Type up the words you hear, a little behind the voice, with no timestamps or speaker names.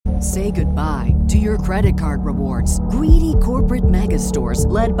Say goodbye to your credit card rewards. Greedy corporate mega stores,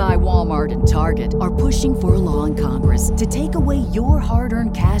 led by Walmart and Target, are pushing for a law in Congress to take away your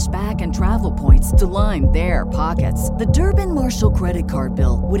hard-earned cash back and travel points to line their pockets. The Durbin-Marshall credit card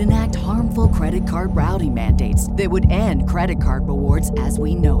bill would enact harmful credit card routing mandates that would end credit card rewards as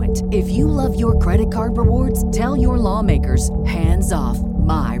we know it. If you love your credit card rewards, tell your lawmakers, hands off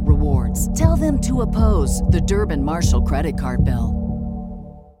my rewards. Tell them to oppose the Durbin-Marshall credit card bill.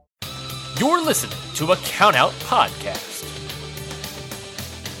 You're listening to a Countout Podcast.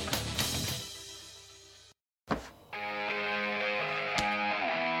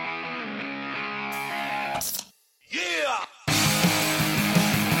 Yeah!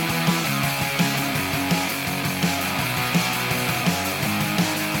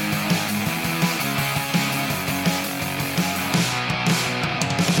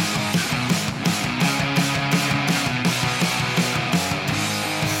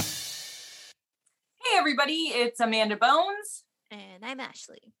 Everybody, it's Amanda Bones. And I'm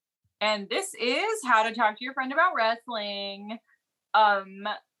Ashley. And this is How to Talk to Your Friend About Wrestling.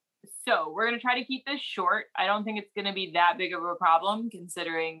 So we're going to try to keep this short. I don't think it's going to be that big of a problem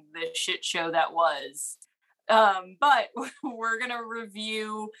considering the shit show that was. But we're going to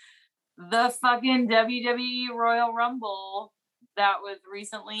review the fucking WWE Royal Rumble that was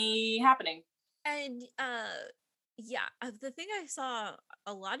recently happening. And the thing I saw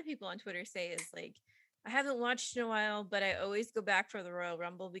a lot of people on Twitter say is like, I haven't watched in a while, but I always go back for the Royal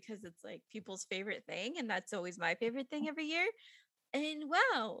Rumble because it's like people's favorite thing, and that's always my favorite thing every year. And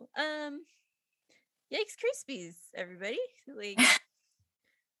wow, yikes Krispies, everybody! Like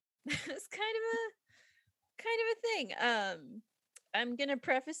it's kind of a thing. I'm gonna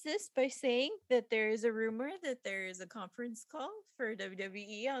preface this by saying that there is a rumor that there is a conference call for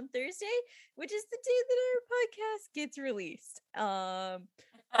WWE on Thursday, which is the day that our podcast gets released.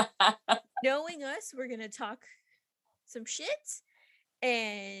 Knowing us, we're gonna talk some shit,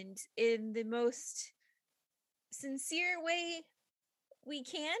 and in the most sincere way we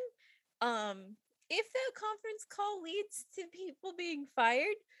can. If that conference call leads to people being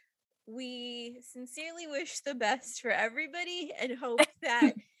fired, we sincerely wish the best for everybody and hope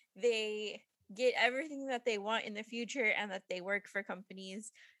that they get everything that they want in the future and that they work for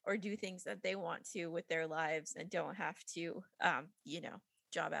companies or do things that they want to with their lives and don't have to,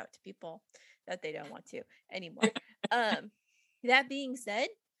 job out to people that they don't want to anymore. That being said,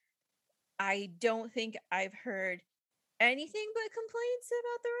 I don't think I've heard anything but complaints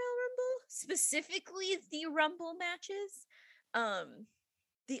about the Royal Rumble, specifically the Rumble matches.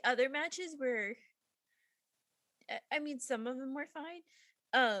 The other matches were, I mean, some of them were fine.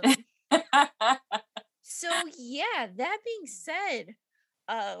 So yeah, that being said,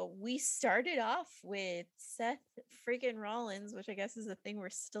 we started off with Seth freaking Rollins, which I guess is a thing we're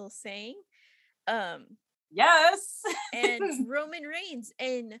still saying. Yes. And Roman Reigns,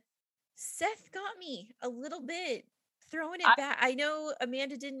 and Seth got me a little bit throwing it back. I know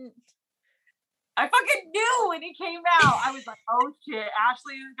Amanda didn't. I fucking knew when it came out. I was like, oh shit,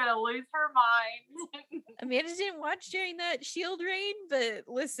 Ashley is gonna lose her mind. Amanda didn't watch during that Shield reign, but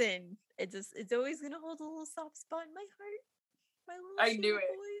listen, it's always gonna hold a little soft spot in my heart. I knew it.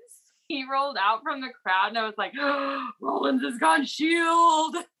 Boys. He rolled out from the crowd and I was like, oh, Rollins has gone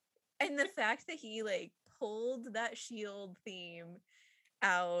Shield. And the fact that he like pulled that Shield theme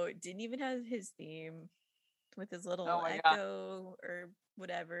out, didn't even have his theme with his little echo or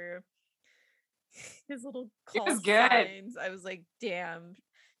whatever. His little call signs. I was like, damn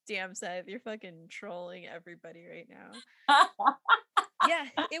Seth, you're fucking trolling everybody right now. Yeah,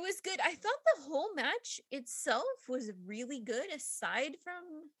 it was good. I thought the whole match itself was really good aside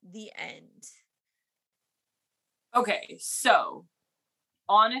from the end. Okay, so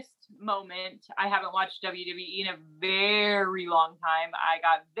honest moment, I haven't watched WWE in a very long time. I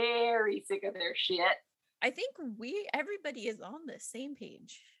got very sick of their shit. I think everybody is on the same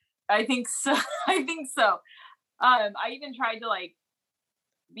page. I think so. I even tried to like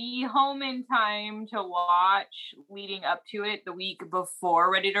be home in time to watch leading up to it the week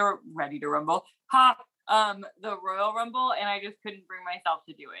before Ready to Rumble. The Royal Rumble, and I just couldn't bring myself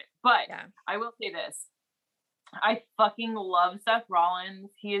to do it. But yeah. I will say this. I fucking love Seth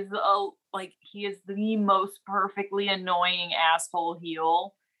Rollins. He is the most perfectly annoying asshole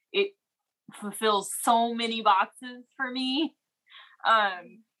heel. It fulfills so many boxes for me.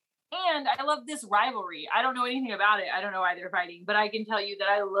 And I love this rivalry. I don't know anything about it. I don't know why they're fighting, but I can tell you that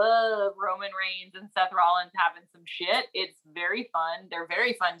I love Roman Reigns and Seth Rollins having some shit. It's very fun. They're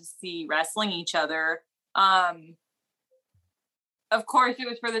very fun to see wrestling each other. Of course, it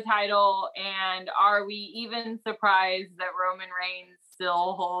was for the title. And are we even surprised that Roman Reigns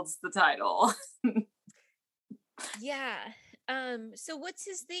still holds the title. Yeah. So what's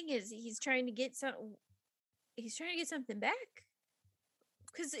his thing? Is he's trying to get something back?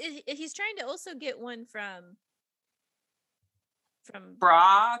 Because he's trying to also get one from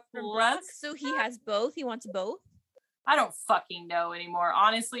Brock. So he has both. He wants both. I don't fucking know anymore.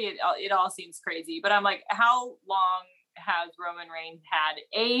 Honestly, it all seems crazy. But I'm like, how long has Roman Reigns had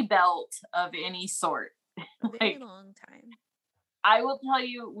a belt of any sort? A very long time. I will tell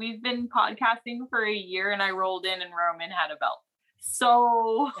you, we've been podcasting for a year, and I rolled in and Roman had a belt.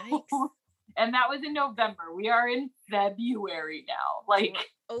 So, Yikes. And that was in November. We are in February now. Like,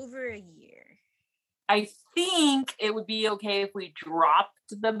 over a year. I think it would be okay if we dropped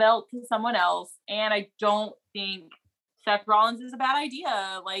the belt to someone else. And I don't think Seth Rollins is a bad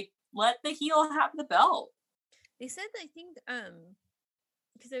idea. Like, let the heel have the belt. They said, I think,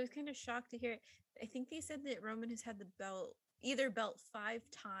 because I was kind of shocked to hear it. I think they said that Roman has had the belt 5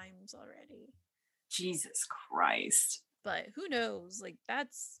 times already. Jesus Christ. But who knows? Like,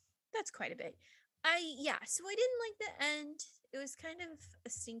 that's quite a bit. So I didn't like the end. It was kind of a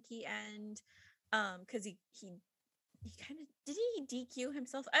stinky end. Because he kind of, did he DQ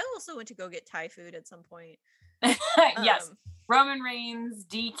himself? I also went to go get Thai food at some point. Yes. Roman Reigns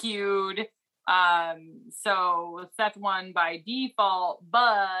DQ'd. So Seth won by default,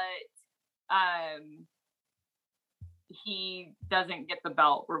 but he doesn't get the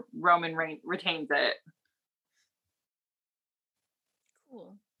belt. Roman Reigns retains it.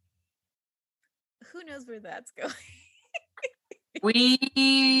 Cool. Who knows where that's going? I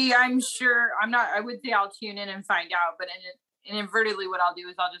would say I'll tune in and find out, but inadvertently what I'll do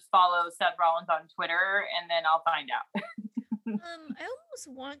is I'll just follow Seth Rollins on Twitter and then I'll find out. I almost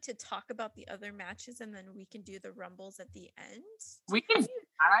want to talk about the other matches and then we can do the rumbles at the end. We can do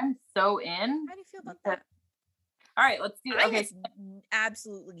that. I'm so in. How do you feel about that? All right, let's do it. Okay. I have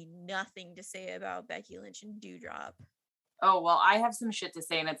absolutely nothing to say about Becky Lynch and Doudrop. Oh, well, I have some shit to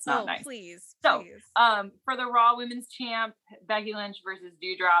say and it's not nice. Please. So, for the Raw Women's Champ, Becky Lynch versus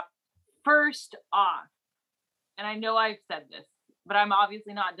Doudrop, first off, and I know I've said this, but I'm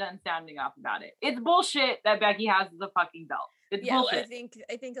obviously not done sounding off about it. It's bullshit that Becky has the fucking belt. It's bullshit.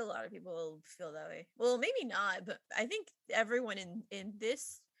 I think a lot of people feel that way. Well, maybe not, but I think everyone in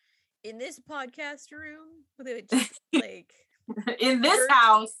this podcast room, they would just like in this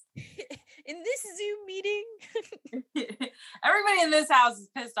house, in this Zoom meeting, everybody in this house is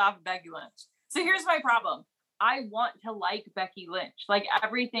pissed off at Becky Lynch. So here's my problem. I want to like Becky Lynch. Like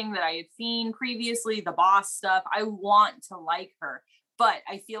everything that I have seen previously, the boss stuff, I want to like her. But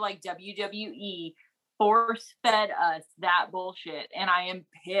I feel like WWE force-fed us that bullshit, and I am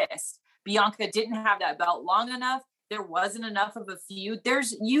pissed. Bianca didn't have that belt long enough. There wasn't enough of a feud.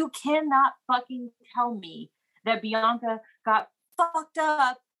 You cannot fucking tell me that Bianca got fucked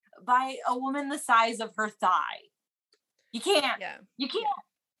up by a woman the size of her thigh. You can't. Yeah. You can't.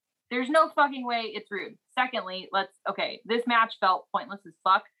 There's no fucking way. It's rude. Secondly, this match felt pointless as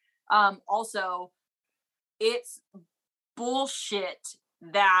fuck. Also, it's bullshit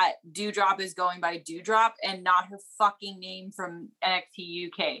that Doudrop is going by Doudrop and not her fucking name from NXT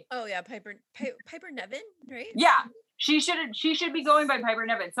UK. Oh yeah, Piper Niven, right? Yeah. She should be going by Piper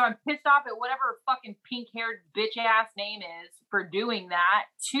Niven. So I'm pissed off at whatever her fucking pink-haired bitch-ass name is for doing that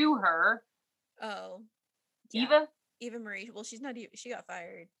to her. Oh. Yeah. Eva Marie. Well, she got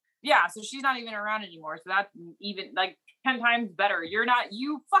fired. Yeah, so she's not even around anymore. So that's even like 10 times better.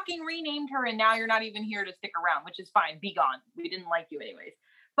 You fucking renamed her and now you're not even here to stick around, which is fine. Be gone. We didn't like you anyways.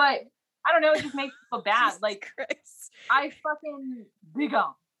 But I don't know, it just makes me feel bad. Like Christ. I fucking be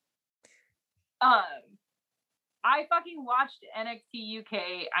gone. I fucking watched NXT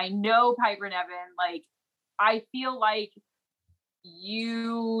UK. I know Piper Niven. Like, I feel like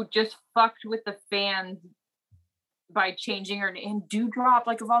you just fucked with the fans by changing her name. Doudrop,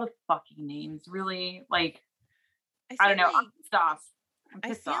 like, of all the fucking names, really? Like, I don't know. Like, I'm pissed off.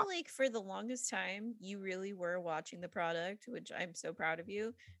 I feel like for the longest time, you really were watching the product, which I'm so proud of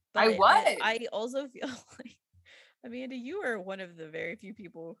you. But I was. I also feel like, Amanda, you are one of the very few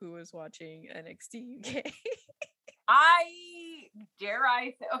people who was watching NXT UK.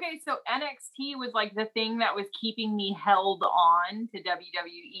 Okay, so NXT was like the thing that was keeping me held on to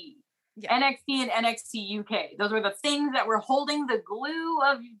WWE. Yeah. NXT and NXT UK. Those were the things that were holding the glue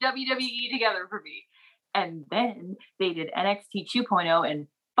of WWE together for me. And then they did NXT 2.0 and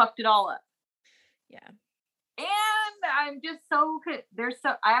fucked it all up. Yeah. And I'm just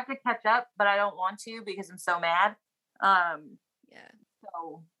I have to catch up, but I don't want to because I'm so mad. Yeah.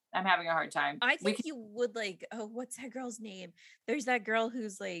 So I'm having a hard time. I think you would like, what's that girl's name? There's that girl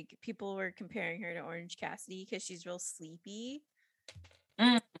who's like, people were comparing her to Orange Cassidy because she's real sleepy.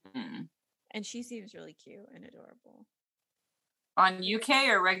 Mm. And she seems really cute and adorable. On UK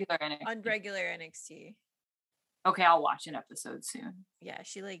or regular NXT? On regular NXT. Okay, I'll watch an episode soon. Yeah,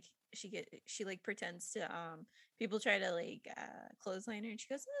 she pretends to people try to like clothesline her and she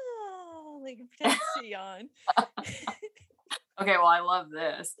goes, oh, like pretends to yawn. Okay, well, I love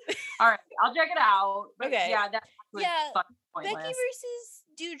this. All right, I'll check it out. But Okay. Yeah, that was fucking pointless. Becky versus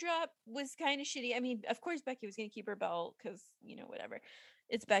Doudrop was kind of shitty. I mean, of course Becky was going to keep her belt because, whatever.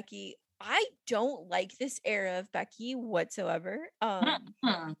 It's Becky. I don't like this era of Becky whatsoever.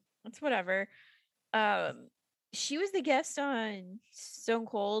 It's whatever. She was the guest on Stone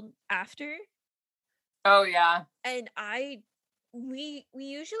Cold after. Oh yeah. And we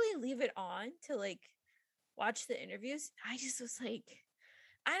usually leave it on to like watch the interviews. I just was like,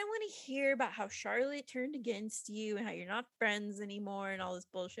 I don't want to hear about how Charlotte turned against you and how you're not friends anymore and all this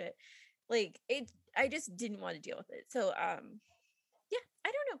bullshit. Like I just didn't want to deal with it. So yeah,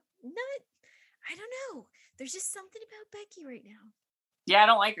 I don't know. I don't know. There's just something about Becky right now. Yeah, I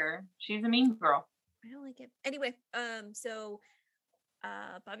don't like her. She's a mean girl. I don't like it. Anyway, so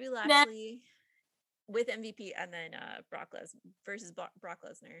Bobby Lashley with MVP and then Brock Lesnar versus Brock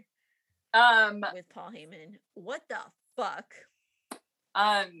Lesnar with Paul Heyman. What the fuck?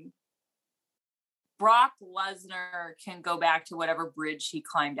 Brock Lesnar can go back to whatever bridge he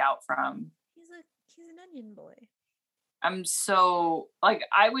climbed out from. He's an onion boy. I'm so like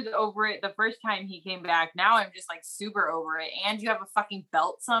I was over it the first time he came back. Now I'm just like super over it. And you have a fucking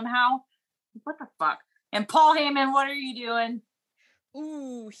belt somehow. What the fuck? And Paul Heyman, what are you doing?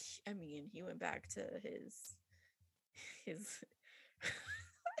 Ooh, I mean, he went back to his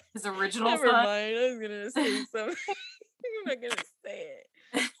original. Never son. mind. I was gonna say something. I'm not gonna say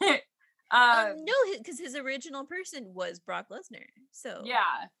it. No, because his original person was Brock Lesnar. So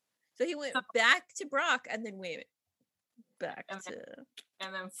yeah. So he went back to Brock, and then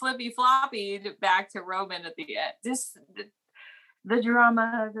and then flippy floppy back to Roman at the end. The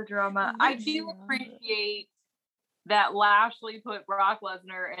drama. I do appreciate that Lashley put Brock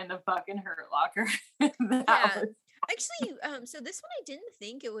Lesnar in the fucking Hurt Locker. Actually, so this one I didn't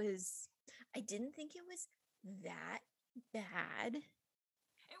think it was that bad.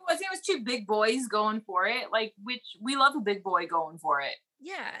 It was two big boys going for it, like, which we love a big boy going for it.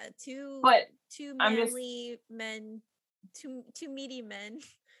 Yeah, two manly men, two meaty men.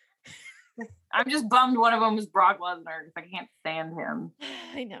 I'm just bummed one of them was Brock Lesnar because I can't stand him.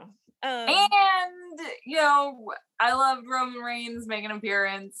 I know. And, I loved Roman Reigns making an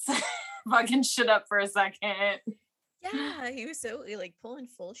appearance. Fucking shit up for a second. Yeah, he was so, like, pulling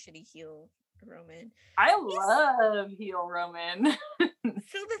full shitty heel Roman. I love heel Roman.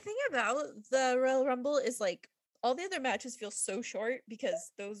 So the thing about the Royal Rumble is, like, all the other matches feel so short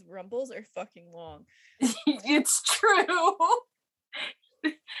because those Rumbles are fucking long. It's true.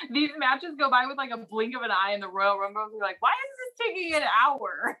 These matches go by with like a blink of an eye, and the Royal Rumble is like, why is this taking an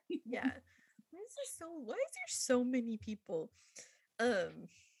hour? Yeah. Why is there so many people?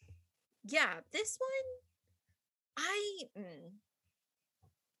 Yeah, this one it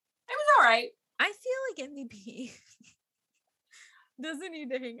was all right. I feel like MVP doesn't need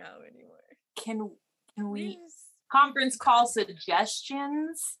to hang out anymore. Can we conference call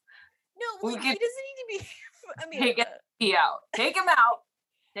suggestions? No, he doesn't need to be. I mean, take him out. Take him out.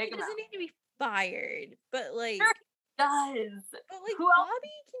 He doesn't need to be fired, but like, sure he does. But like,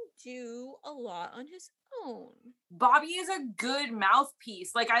 Bobby can do a lot on his own. Bobby is a good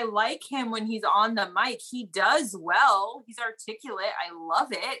mouthpiece. Like, I like him when he's on the mic. He does well. He's articulate. I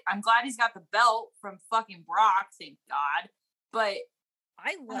love it. I'm glad he's got the belt from fucking Brock. Thank God. But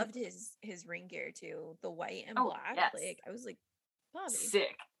I loved his ring gear too, the white and black. Yes. Like, I was like, Bobby,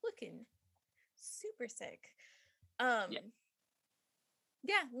 sick, looking super sick.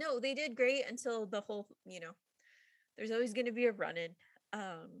 Yeah, no, they did great until the whole, there's always going to be a run-in.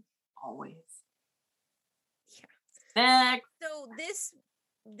 Always. Yeah. Next. So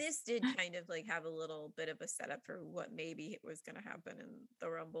this did kind of like have a little bit of a setup for what maybe was going to happen in the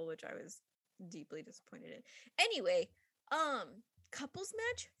Rumble, which I was deeply disappointed in. Anyway, couples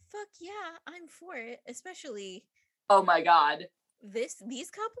match? Fuck yeah, I'm for it. Especially, oh my God, these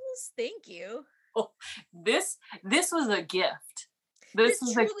couples. Thank you. Oh, this was a gift. This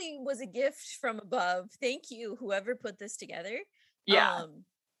truly was a gift from above. Thank you, whoever put this together. Yeah.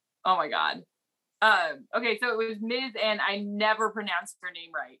 Oh my God. Okay, so it was Miz, and I never pronounced her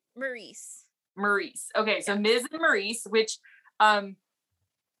name right. Maryse. Okay, so Miz and Maryse, which I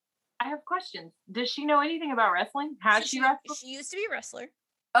have questions. Does she know anything about wrestling? Has she wrestled? She used to be a wrestler.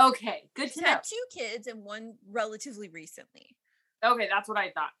 Okay, good to know. Had 2 kids and one relatively recently. Okay, that's what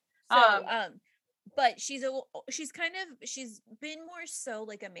I thought. So, but she's been more so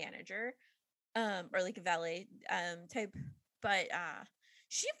like a manager, or like a valet type, but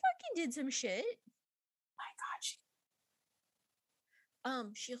she fucking did some shit. My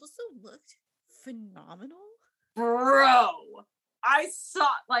God, She also looked phenomenal. bro, I saw,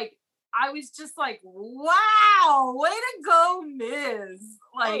 like, I was just like, wow, way to go, Miz.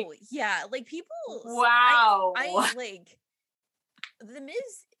 Like, oh yeah, like people, wow. I like the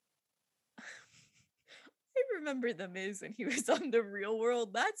Miz. I remember the Miz when he was on The Real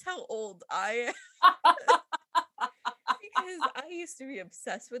World. That's how old I am. Because I used to be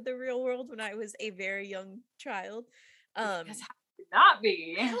obsessed with The Real World when I was a very young child. Because how could it not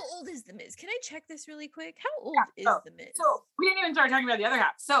be? How old is the Miz? Can I check this really quick? How old is the Miz? So we didn't even start talking about the other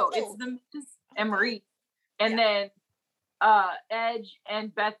half. So it's the Miz and Marie, and then Edge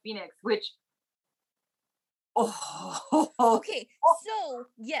and Beth Phoenix, which okay, so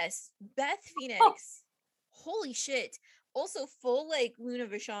yes, Beth Phoenix, holy shit, also full like Luna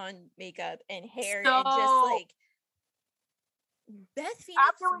Vachon makeup and hair, and just like Beth Phoenix.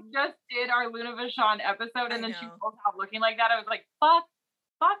 After we just did our Luna Vachon episode, and then she pulled out looking like that, I was like, fuck,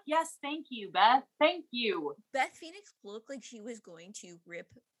 yes, thank you, Beth, thank you. Beth Phoenix looked like she was going to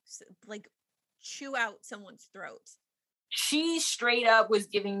chew out someone's throat. She straight up was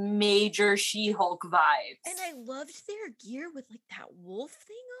giving major She-Hulk vibes. And I loved their gear with like that wolf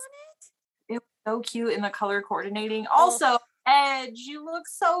thing on it. It was so cute in the color coordinating. Also, Edge, you look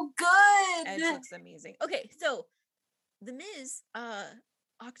so good. Edge looks amazing. Okay, so The Miz,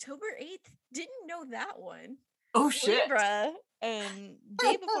 October 8th, didn't know that one. Oh shit. Libra,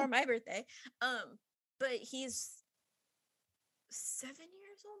 day before my birthday. But he's 7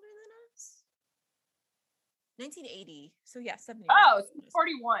 years older than us. 1980. So yeah, 7 years. Oh, so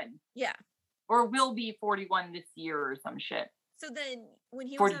 41. Yeah. Or will be 41 this year or some shit. So then when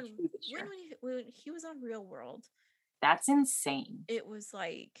he was on when he was on Real World. That's insane. It was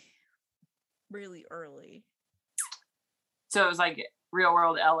like really early. So it was like Real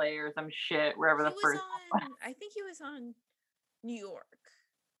World LA or some shit, wherever the first one. I think he was on New York.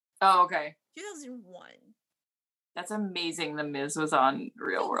 Oh, okay. 2001. That's amazing. The Miz was on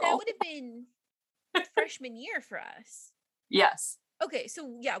Real World. That would have been freshman year for us. Yes. Okay,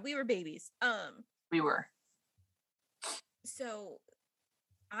 so yeah, we were babies. We were. So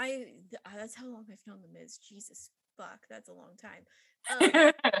that's how long I've known the Miz. Jesus fuck, that's a long time.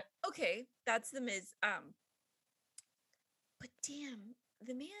 Okay, that's the Miz. But damn,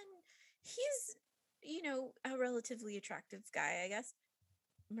 the man, he's, a relatively attractive guy, I guess.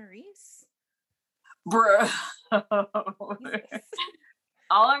 Maurice? Bruh.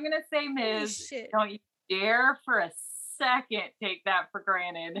 All I'm going to say, Miz, don't you dare for a second take that for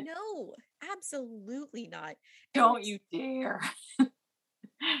granted. No, absolutely not. Don't you dare.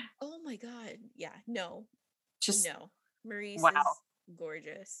 Oh my God. Yeah, no. Just no. Maurice is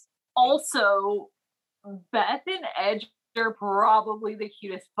gorgeous. Also, Beth and Edge are probably the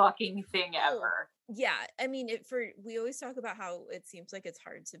cutest fucking thing ever. Yeah, I mean, we always talk about how it seems like it's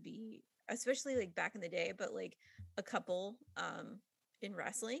hard to be, especially like back in the day, but like a couple in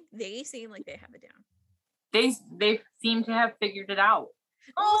wrestling, they seem like they have it down. They seem to have figured it out.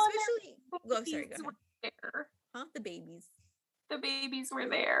 Especially go ahead. There. Huh? The babies were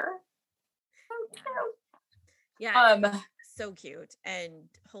there. So cute. Yeah. So cute, and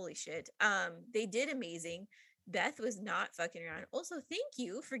holy shit. They did amazing. Beth was not fucking around. Also, thank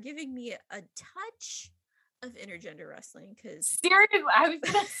you for giving me a touch of intergender wrestling, because seriously, I was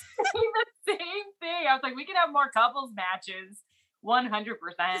gonna say the same thing. I was like, we could have more couples matches. 100%.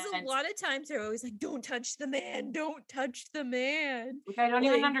 Because a lot of times they're always like, don't touch the man, which I don't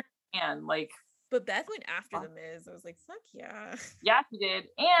even understand. Like, but Beth went after the Miz. I was like, fuck yeah. Yeah, she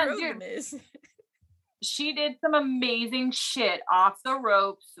did. And dude, the Miz. She did some amazing shit off the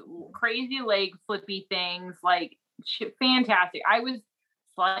ropes, crazy leg flippy things, like fantastic. I was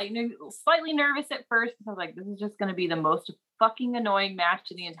slightly nervous at first because I was like, this is just going to be the most fucking annoying match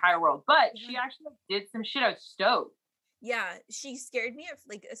in the entire world. But she actually did some shit. I was stoked. Yeah, she scared me,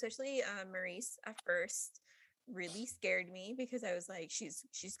 especially Maurice at first really scared me, because I was like, she's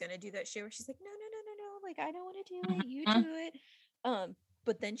gonna do that shit where she's like, no, like, I don't want to do it, you do it.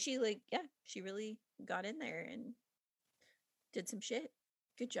 But then she she really got in there and did some shit.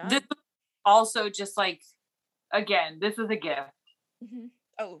 Good job. This also just like, again, this is a gift. Mm-hmm.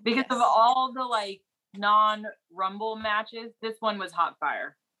 Oh, because of all the like non-Rumble matches, this one was hot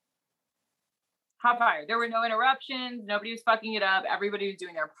fire. There were no interruptions. Nobody was fucking it up. Everybody was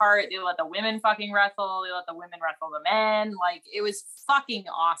doing their part. They let the women fucking wrestle. They let the women wrestle the men. Like, it was fucking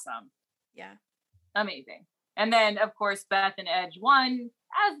awesome. Yeah. Amazing. And then, of course, Beth and Edge won,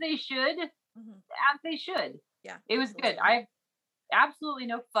 as they should. as they should. Yeah. It was good. I have absolutely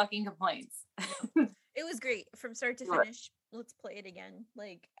no fucking complaints. It was great from start to finish. Let's play it again.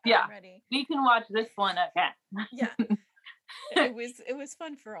 Like, yeah, I'm ready. We can watch this one again. Yeah. It was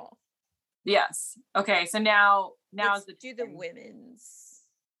fun for all. Yes. Okay, so now let's do the women's.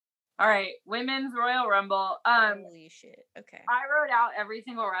 All right, women's Royal Rumble. Holy shit. Okay. I wrote out every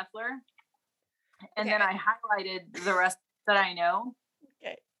single wrestler, and then I highlighted the rest that I know.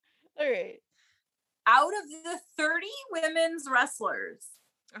 Okay. All right. Out of the 30 women's wrestlers,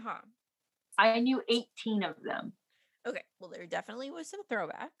 I knew 18 of them. Okay. Well, there definitely was some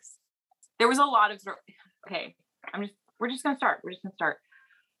throwbacks. There was a lot of okay. We're just gonna start.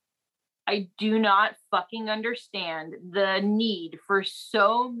 I do not fucking understand the need for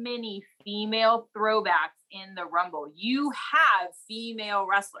so many female throwbacks in the Rumble. You have female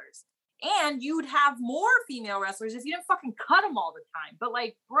wrestlers, and you'd have more female wrestlers if you didn't fucking cut them all the time. But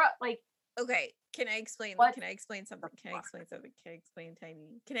like, bro, like, okay, can I explain? What? Can I explain something? Can I explain something? Can I explain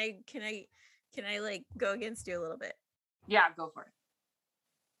tiny? Can I like go against you a little bit? Yeah, go for it.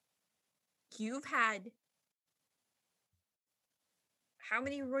 You've had how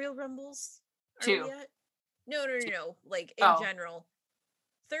many Royal Rumbles? 2. No. Like in general,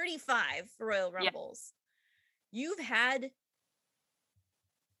 35 Royal Rumbles. Yeah. You've had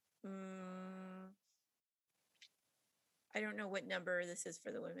I don't know what number this is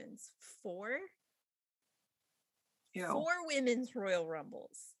for the women's. 4? Yeah. 4 women's Royal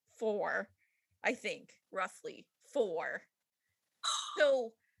Rumbles. 4, I think, roughly 4.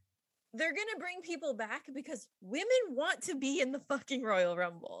 So they're gonna bring people back because women want to be in the fucking Royal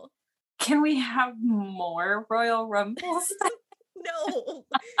Rumble. Can we have more Royal Rumbles? No,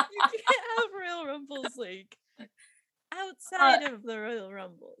 you can't have Royal Rumbles like outside of the Royal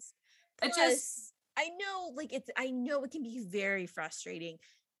Rumbles. Plus, I know it can be very frustrating.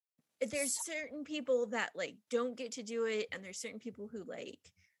 There's certain people that like don't get to do it, and there's certain people who like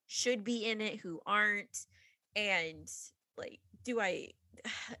should be in it who aren't, and like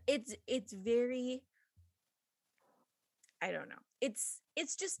it's very, I don't know. It's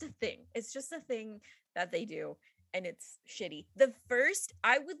just a thing. It's just a thing that they do, and it's shitty.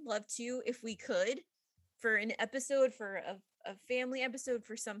 I would love to, if we could, for an episode, for a family episode,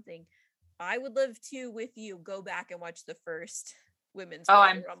 for something, I would love to, with you, go back and watch the first women's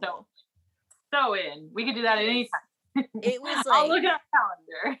Royal Rumble. So in. We could do that at any time. It was like, I'll look at our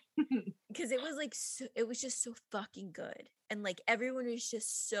calendar. Because it was like it was just so fucking good, and like everyone was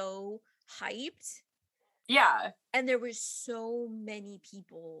just so hyped. Yeah, and there was so many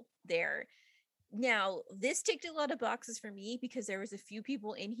people there. Now, this ticked a lot of boxes for me because there was a few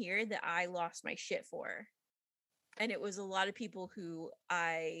people in here that I lost my shit for, and it was a lot of people who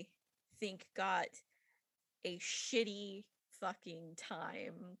I think got a shitty fucking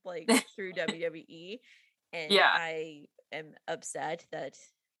time like through WWE, and I am upset that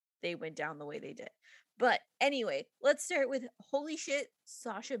they went down the way they did. But anyway, let's start with holy shit,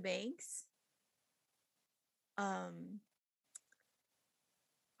 Sasha Banks.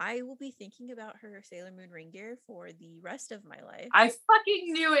 I will be thinking about her Sailor Moon ring gear for the rest of my life. I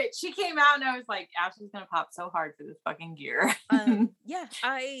fucking knew it. She came out and I was like, Ashley's gonna pop so hard for this fucking gear. Yeah,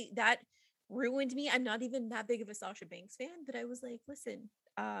 that ruined me. I'm not even that big of a Sasha Banks fan, but I was like, listen,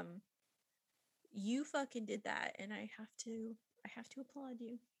 you fucking did that, and I have to applaud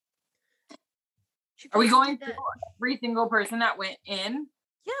you. Are we going through every single person that went in?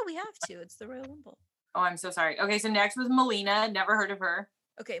 Yeah, we have to. It's the Royal Rumble. Oh, I'm so sorry. Okay, so next was Melina. Never heard of her.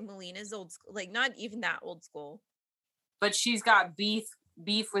 Okay, Melina's old school. Like, not even that old school. But she's got beef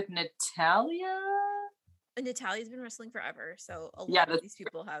with Natalya. And Natalya's been wrestling forever, so a lot of these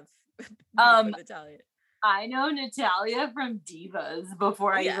people have beef with Natalya. I know Natalya from Divas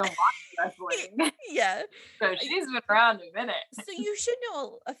before I even watched wrestling. Yeah. So she's been around a minute. So you should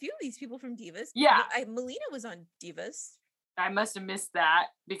know a few of these people from Divas. Yeah. Melina was on Divas. I must have missed that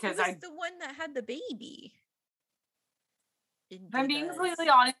because I was the one that had the baby. If I'm being completely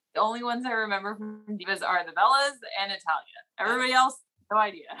honest, the only ones I remember from Divas are the Bellas and Natalya. Everybody else, no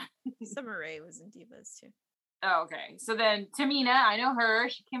idea. Summer Rae was in Divas too. Oh, okay. So then Tamina, I know her.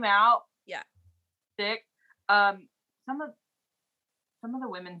 She came out. Yeah. Sick. Some of the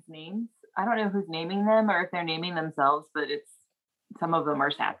women's names, I don't know who's naming them or if they're naming themselves, but some of them are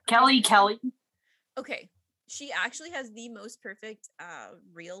sad. Kelly. Okay. She actually has the most perfect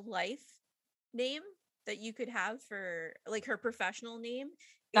real life name that you could have for like her professional name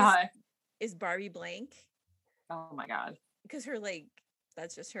is Barbie Blank. Oh my god. Because her like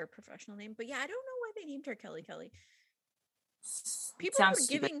that's just her professional name. But yeah, I don't know why they named her Kelly. People were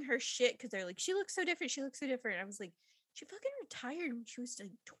giving her shit because they're like, she looks so different. I was like, She fucking retired when she was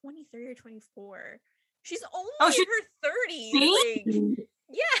like 23 or 24. She's only Oh, in she's her 30s. Like,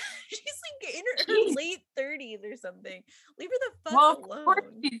 yeah, she's like in her late 30s or something. Leave her the fuck Well, of alone. course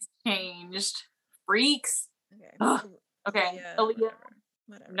she's changed. Freaks. Okay. Ugh. Okay. Aaliyah.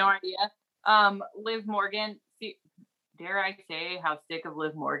 Whatever. No idea. Liv Morgan. See, dare I say how sick of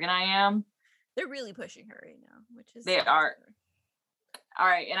Liv Morgan I am? They're really pushing her right now, which is They are. All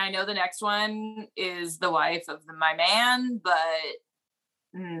right, and I know the next one is the wife of my man, but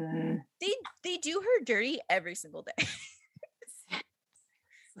they do her dirty every single day.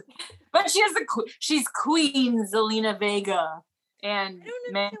 but she's Queen Zelina Vega, and I don't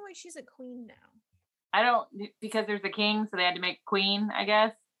understand why she's a queen now. I don't, because there's a king, so they had to make queen, I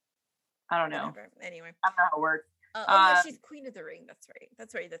guess. I don't know. Whatever. Anyway, I don't know how it works. yeah, she's Queen of the Ring. That's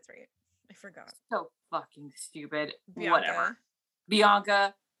right. I forgot. So fucking stupid. Bianca. Whatever.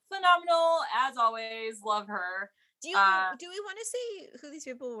 Bianca, phenomenal as always. Love her. Do we want to say who these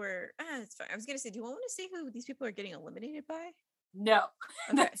people were? It's fine. I was gonna say, do you want to say who these people are getting eliminated by? No,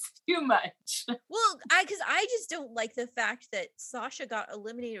 Okay. That's too much. Well, because I just don't like the fact that Sasha got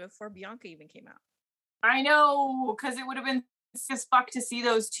eliminated before Bianca even came out. I know, because it would have been just fuck to see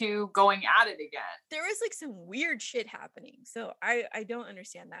those two going at it again. There was like some weird shit happening, so I don't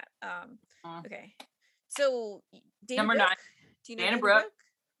understand that. Okay, so Dana Number Brooke? 9. Do you know Dana Dana Brooke? Brooke?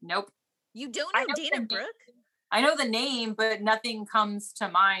 Nope. You don't I know know Dana the name. Brooke? I know the name, but nothing comes to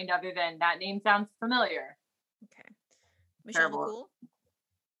mind other than that name sounds familiar. Okay, Michelle Terrible. McCool.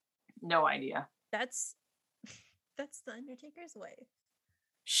 No idea. That's the Undertaker's wife.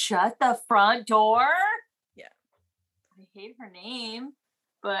 Shut the front door? Yeah. I hate her name,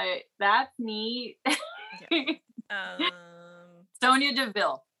 but that's neat. Sonya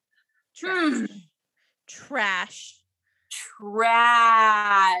Deville. Trash. Trash.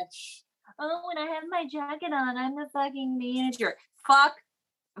 Trash. Oh, when I have my jacket on, I'm the fucking manager. Fuck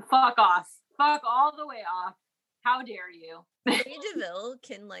off. Fuck all the way off. How dare you? Sonya Deville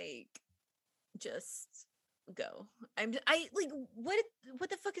can like just go. I like what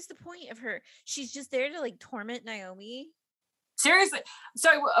the fuck is the point of her? She's just there to like torment Naomi. Seriously. So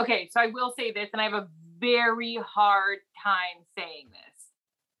I will say this, and I have a very hard time saying this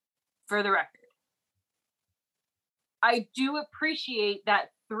for the record. I do appreciate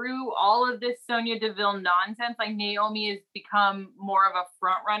that through all of this Sonya Deville nonsense, like Naomi has become more of a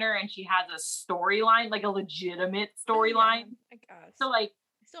front runner and she has a storyline, like a legitimate storyline. I guess. So like,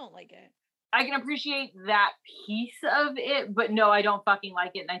 I still don't like it. I can appreciate that piece of it, but no, I don't fucking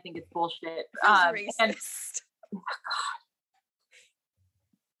like it, and I think it's bullshit. Racist. And, oh my God.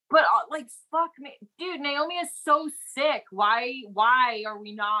 But like, fuck me, dude. Naomi is so sick. Why are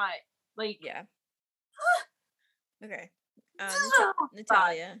we not like? Yeah. Okay.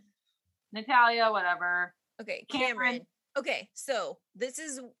 Natalia, whatever. Okay, Cameron. Okay, so this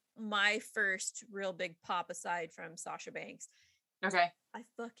is my first real big pop aside from Sasha Banks. Okay. I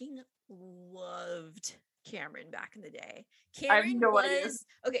fucking loved Cameron back in the day. Cameron was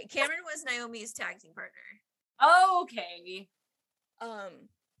Naomi's tag team partner. Oh, okay.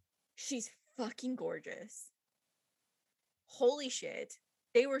 She's fucking gorgeous. Holy shit.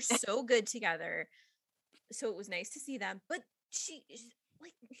 They were so good together. So it was nice to see them, but she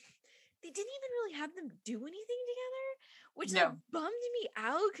like they didn't even really have them do anything together, which like bummed me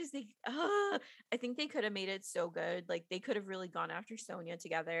out because I think they could have made it so good. Like they could have really gone after Sonya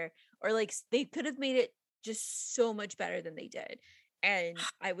together, or like they could have made it just so much better than they did. And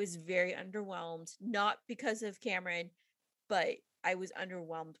I was very underwhelmed, not because of Cameron, but I was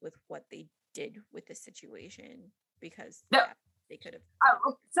underwhelmed with what they did with the situation because they could have.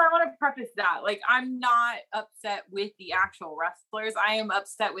 So I want to preface that. Like, I'm not upset with the actual wrestlers. I am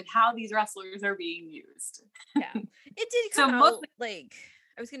upset with how these wrestlers are being used. Yeah, it did come out like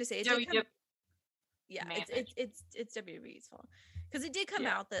I was gonna say. It's WWE's fault because it did come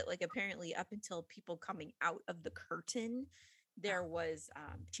out that like apparently up until people coming out of the curtain, there was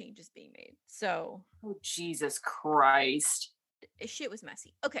changes being made. So, oh Jesus Christ, shit was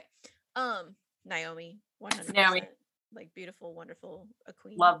messy. Okay, Naomi, 100%. Naomi. Like beautiful, wonderful, a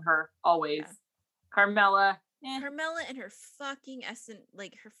queen. Love her always. Yeah. Carmella. Carmella and her fucking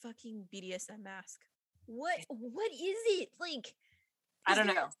like her fucking BDSM mask. What is it? Like I don't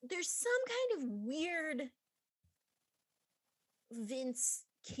know. There's some kind of weird Vince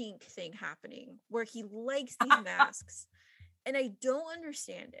kink thing happening where he likes these masks, and I don't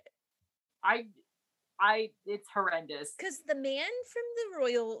understand it. It's horrendous. Because the man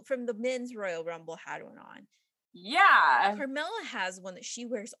from the men's Royal Rumble had one on. Yeah, Carmella has one that she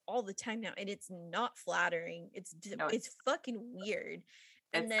wears all the time now, and it's not flattering. It's fucking weird.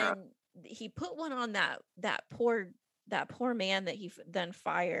 And then he put one on that poor that poor man that he then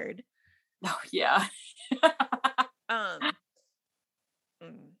fired. Oh yeah.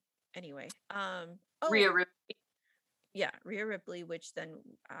 Anyway, Rhea Ripley. yeah, Rhea Ripley, which then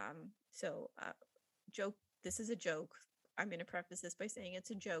joke, this is a joke. I'm going to preface this by saying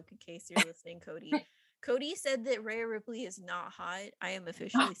it's a joke in case you're listening, Cody. Cody said that Rhea Ripley is not hot. I am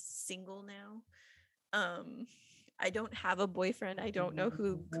officially single now. I don't have a boyfriend. I don't know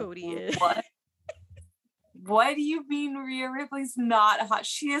who Cody is. What do you mean Rhea Ripley's not hot?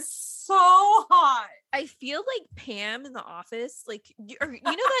 She is so hot. I feel like Pam in The Office, like you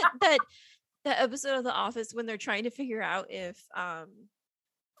know that episode of The Office when they're trying to figure out if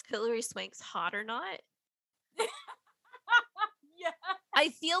Hilary Swank's hot or not. Yeah. I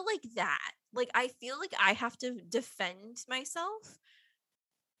feel like that. Like I feel like I have to defend myself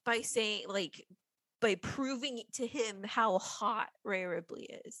by saying, like, by proving to him how hot Rhea Ripley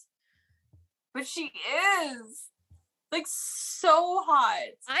is. But she is like so hot.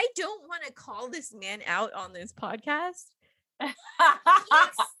 I don't want to call this man out on this podcast.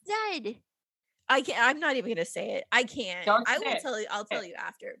 Instead, I can't. I'm not even gonna say it. I can't. I will tell you. I'll tell you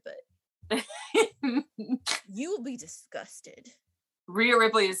after. But you will be disgusted. Rhea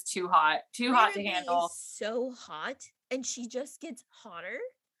Ripley is too hot. Too hot to handle. Is so hot, and she just gets hotter.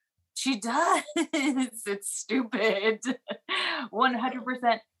 She does. It's stupid.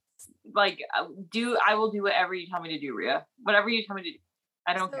 100%. Like, I will do whatever you tell me to do, Rhea. Whatever you tell me to do.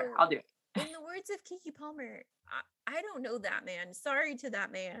 I don't care. I'll do it. In the words of Kiki Palmer, I don't know that man. Sorry to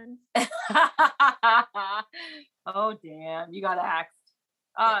that man. Oh, damn. You got axed.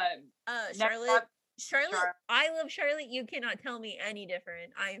 Charlotte, I love Charlotte. You cannot tell me any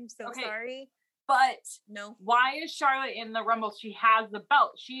different. I am so sorry. But no, why is Charlotte in the Rumble? She has the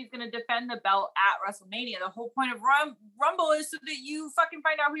belt. She's going to defend the belt at WrestleMania. The whole point of Rumble is so that you fucking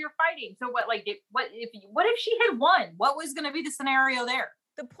find out who you're fighting. So what if she had won? What was going to be the scenario there?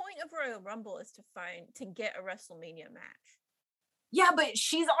 The point of Royal Rumble is to get a WrestleMania match. Yeah, but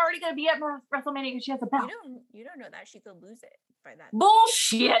she's already going to be at WrestleMania because she has a belt. You don't know that. She could lose it by that.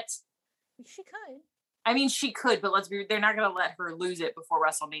 Bullshit. She could. I mean, she could, but they're not going to let her lose it before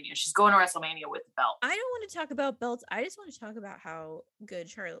WrestleMania. She's going to WrestleMania with the belt. I don't want to talk about belts. I just want to talk about how good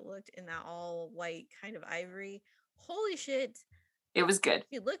Charlotte looked in that all white kind of ivory. Holy shit. It was good.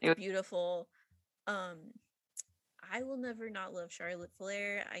 She looked beautiful. I will never not love Charlotte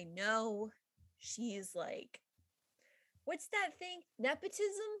Flair. I know she's like, what's that thing? Nepotism?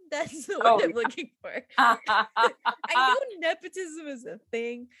 That's the word I'm looking for. I know nepotism is a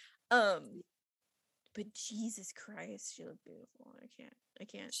thing. But Jesus Christ, she looked beautiful. I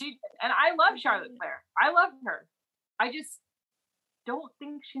can't. And I love Charlotte Flair. I love her. I just don't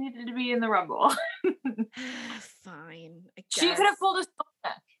think she needed to be in the Rumble. Fine. She could have pulled a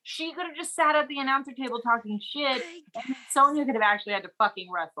Sonya. She could have just sat at the announcer table talking shit. And Sonya could have actually had to fucking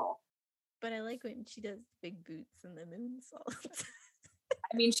wrestle. But I like when she does big boots and the moonsault.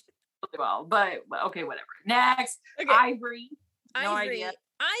 I mean, she did well, but okay, whatever. Next, Ivory. No idea.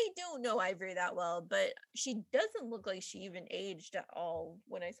 I don't know Ivory that well, but she doesn't look like she even aged at all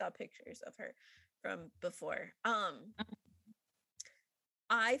when I saw pictures of her from before.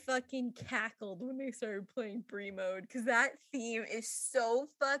 I fucking cackled when they started playing Brie mode because that theme is so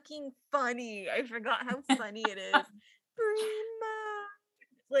fucking funny. I forgot how funny it is. Brie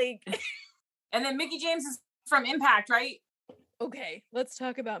mode. Like, and then Mickie James is from Impact, right? Okay, let's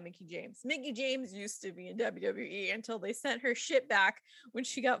talk about Mickie James. Mickie James used to be in WWE until they sent her shit back when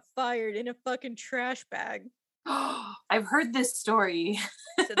she got fired in a fucking trash bag. I've heard this story.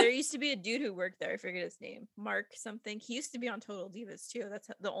 So there used to be a dude who worked there. I forget his name. Mark something. He used to be on Total Divas too. That's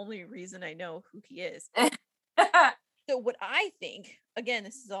the only reason I know who he is. So what I think, again,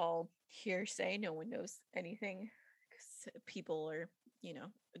 this is all hearsay. No one knows anything. People are,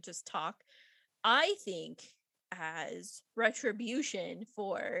 just talk. I think as retribution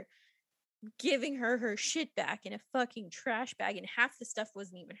for giving her shit back in a fucking trash bag and half the stuff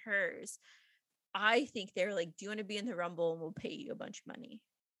wasn't even hers, I think they're like, do you want to be in the Rumble and we'll pay you a bunch of money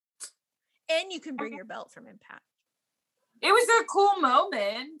and you can bring your belt from Impact. It was a cool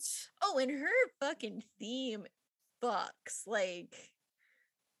moment. Oh, and her fucking theme fucks, like,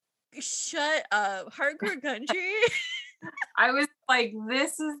 shut up. Hardcore Country. I was like,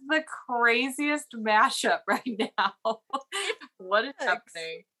 this is the craziest mashup right now. What is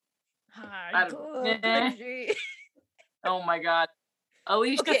happening? Hardcore Country. Oh my god.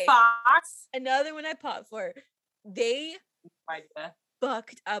 Alicia Fox. Another one I popped for. They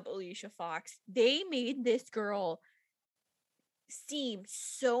fucked up Alicia Fox. They made this girl seem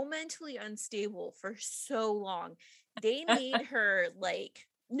so mentally unstable for so long. They made her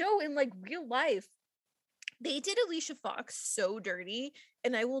in real life, They did Alicia Fox so dirty,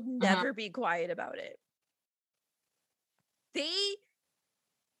 and I will never be quiet about it. They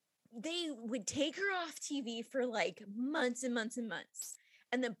would take her off TV for like months and months and months,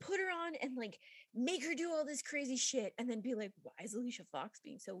 and then put her on and like make her do all this crazy shit, and then be like, why is Alicia Fox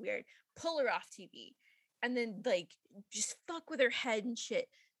being so weird? Pull her off TV, and then like just fuck with her head and shit.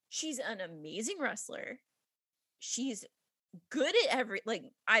 She's an amazing wrestler. She's good at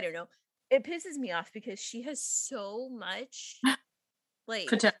I don't know. It pisses me off because she has so much like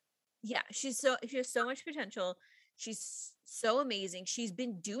Potential. Yeah, she has so much potential. She's so amazing. She's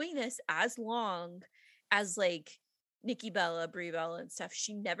been doing this as long as like Nikki Bella, Brie Bella, and stuff.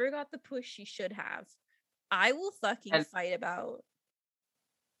 She never got the push she should have. I will fucking fight about.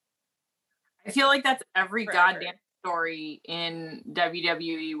 I feel like that's every forever. goddamn story in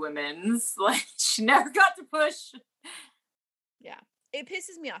WWE women's. Like, she never got to push. Yeah, it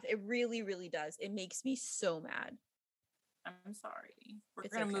pisses me off. It really, really does. It makes me so mad. I'm sorry. We're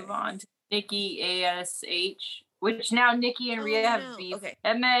It's gonna okay. move on to Nikki ASH, which now Nikki and Rhea have beef. Okay.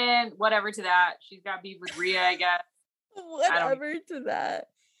 And then whatever to that. She's got beef with Rhea, I guess. Whatever to that.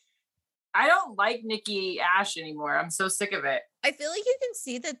 I don't like Nikki Ash anymore. I'm so sick of it. I feel like you can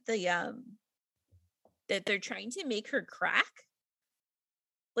see that that they're trying to make her crack.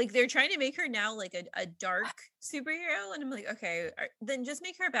 Like they're trying to make her now like a dark superhero, and I'm like, okay, then just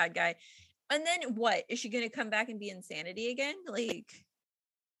make her a bad guy. And then what? Is she gonna come back and be Insanity again? Like,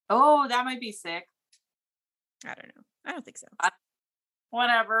 oh, that might be sick. I don't know. I don't think so.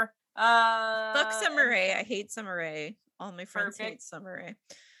 Whatever. Fuck Summer Rae. I hate Summer Rae. All my friends hate Summer Rae.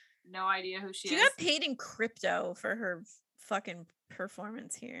 No idea who she is. She got paid in crypto for her fucking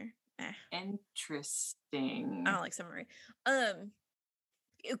performance here. Interesting. I don't like Summer Rae.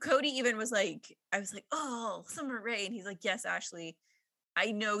 Cody even was like, I was like, oh, Summer Rae, and he's like, yes, Ashley,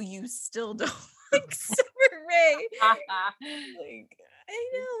 I know you still don't like Summer Rae. Like, I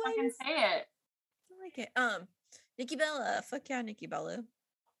know. I can say it. I like it. Nikki Bella. Fuck yeah, Nikki Bella.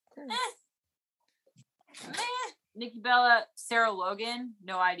 Cool. Nikki Bella, Sarah Logan,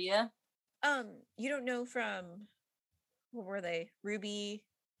 no idea. You don't know from, what were they? Ruby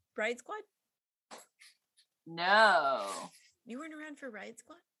Riot Squad? No. You weren't around for Riot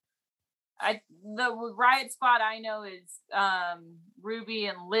Squad? The Riot Squad I know is Ruby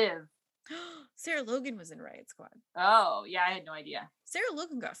and Liv. Sarah Logan was in Riot Squad. Oh, yeah, I had no idea. Sarah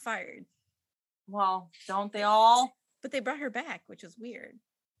Logan got fired. Well, don't they all? But they brought her back, which is weird.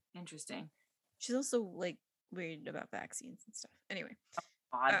 Interesting. She's also like weird about vaccines and stuff. Anyway.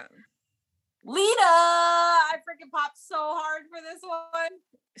 Lita! I freaking popped so hard for this one.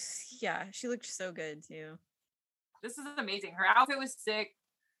 Yeah, she looked so good too. This is amazing. Her outfit was sick.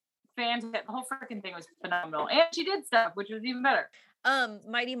 Fantastic. The whole freaking thing was phenomenal. And she did stuff, which was even better.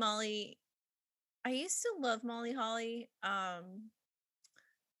 Mighty Molly. I used to love Molly Holly. And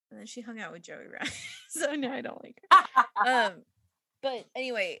then she hung out with Joey Ryan. So now I don't like her. But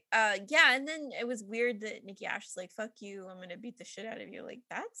anyway, yeah, and then it was weird that Nikki Ash was like, fuck you, I'm gonna beat the shit out of you. Like,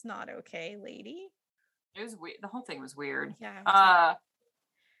 that's not okay, lady. It was weird. The whole thing was weird. Yeah.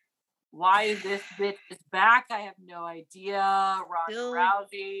 Why this bitch is back, I have no idea. Ronda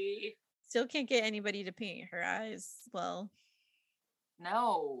Rousey. Still can't get anybody to paint her eyes well.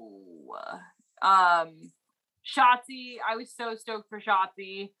 No. Shotzi, I was so stoked for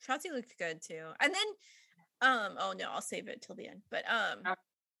Shotzi. Shotzi looked good too. And then oh no, I'll save it till the end. But and then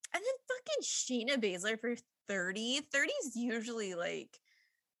fucking Shayna Baszler for 30. 30 is usually like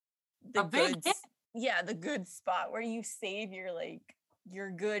the good, yeah, the good spot where you save your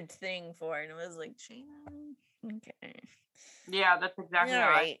good thing for it. And it was like, Shayna, okay. Yeah, that's exactly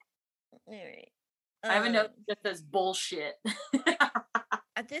right. All right. I have a note that just says bullshit.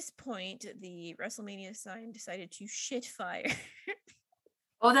 At this point, the WrestleMania sign decided to shit fire.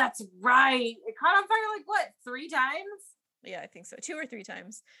 Oh, that's right. It caught on fire like what, 3 times? Yeah, I think so. 2 or 3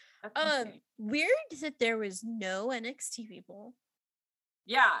 times. That's weird that there was no NXT people.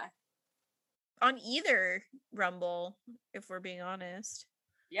 Yeah. On either Rumble, if we're being honest.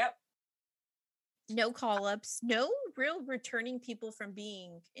 Yep. No call-ups. No real returning people from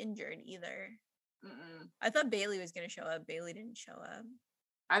being injured either. Mm-mm. I thought Bailey was going to show up. Bailey didn't show up.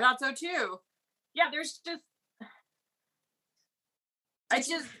 I thought so too. Yeah, there's just...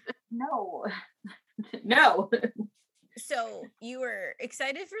 no. No. So you were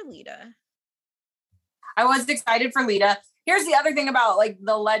excited for Lita. I was excited for Lita. Here's the other thing about like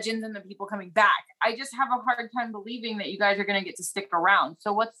the legends and the people coming back. I just have a hard time believing that you guys are going to get to stick around.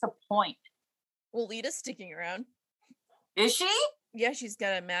 So what's the point? Well, Lita's sticking around. Is she? Yeah, she's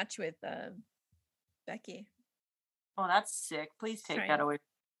got a match with Becky. Oh, that's sick. Please take that away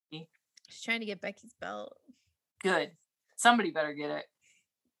from me. She's trying to get Becky's belt. Good. Somebody better get it.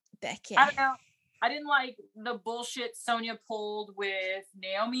 Becky. I don't know. I didn't like the bullshit Sonya pulled with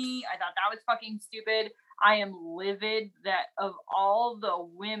Naomi. I thought that was fucking stupid. I am livid that of all the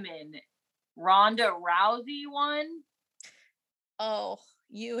women, Ronda Rousey won. Oh,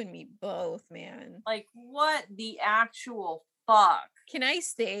 you and me both, man. Like, what the actual fuck? Can I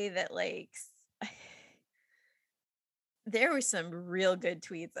say that, like, there were some real good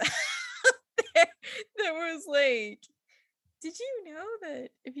tweets out there that was like, did you know that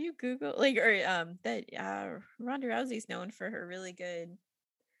if you Google, like, or that Ronda Rousey's known for her really good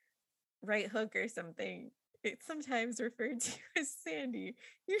right hook or something? It's sometimes referred to as Sandy.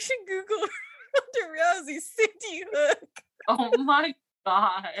 You should Google Ronda Rousey's Sandy Hook. Oh my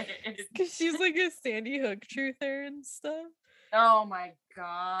god. Because she's like a Sandy Hook truther and stuff. Oh my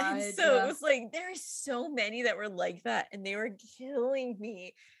god. And so it was like, there are so many that were like that, and they were killing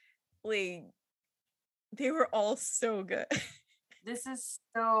me. Like, they were all so good. This is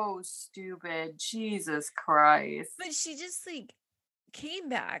so stupid. Jesus Christ. But she just, like, came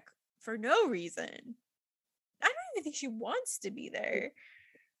back for no reason. I don't even think she wants to be there.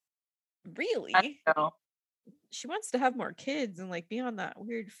 Really? I know. She wants to have more kids and, like, be on that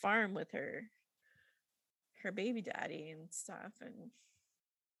weird farm with her baby daddy and stuff. And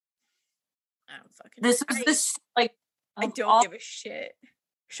I don't fucking This was this, like, I don't give a shit.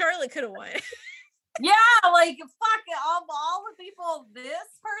 Charlotte could have won. Yeah, like, fuck it. All the people,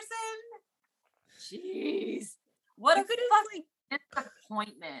 this person? Jeez. What a fucking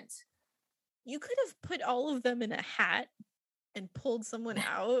disappointment. You could have put all of them in a hat and pulled someone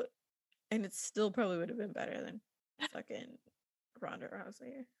out, and it still probably would have been better than fucking Ronda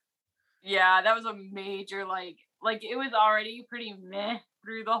Rousey. Yeah, that was a major, like it was already pretty meh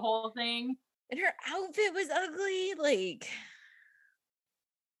through the whole thing. And her outfit was ugly. Like,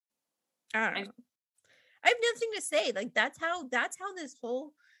 I don't know. I have nothing to say. Like, that's how this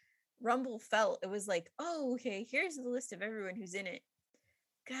whole Rumble felt. It was like, oh, okay, here's the list of everyone who's in it.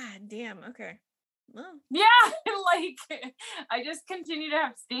 God damn, okay. Well. Yeah, like, I just continue to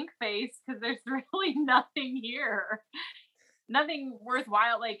have stink face because there's really nothing here. Nothing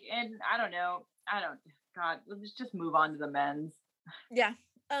worthwhile. Like, and I don't know. God, let's just move on to the men's. Yeah.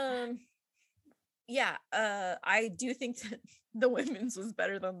 Yeah. I do think that the women's was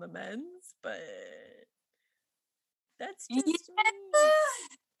better than the men's, but that's just me.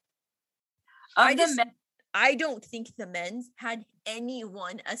 I don't think the men's had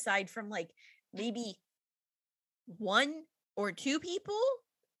anyone aside from, like, maybe one or two people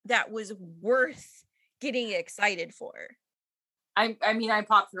that was worth getting excited for. I mean, I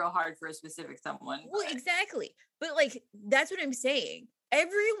popped real hard for a specific someone. Well, exactly. But, like, that's what I'm saying.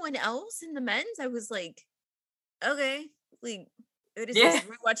 Everyone else in the men's, I was like, okay, like, it is this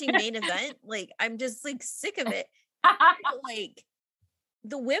watching main event. Like, I'm just, like, sick of it. But, like,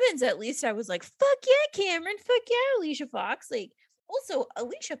 the women's, at least, I was like, fuck yeah, Cameron, fuck yeah, Alicia Fox. Like, also,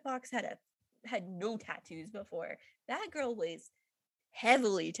 Alicia Fox had no tattoos before. That girl was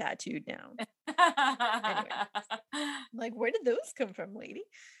heavily tattooed now. Anyway, like, where did those come from, lady?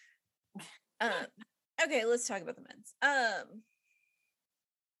 Okay, let's talk about the men's.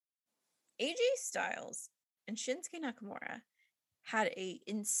 AJ Styles and Shinsuke Nakamura had a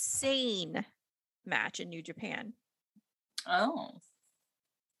insane match in New Japan. Oh.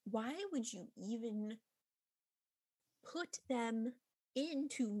 Why would you even put them in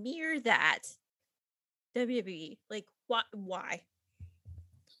to mirror that WWE? Like, why?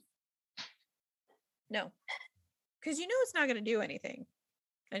 No. Because you know it's not going to do anything.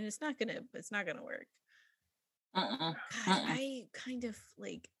 And it's not going to work. God, I kind of,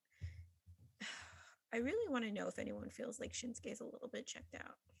 like, I really want to know if anyone feels like Shinsuke's a little bit checked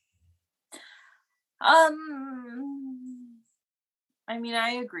out. I mean, I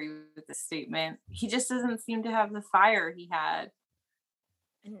agree with the statement. He just doesn't seem to have the fire he had.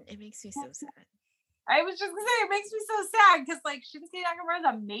 And it makes me so sad. I was just gonna say, it makes me so sad because, like, Shinsuke Nakamura is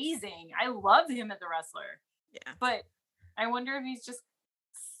amazing. I love him as a wrestler. Yeah. But I wonder if he's just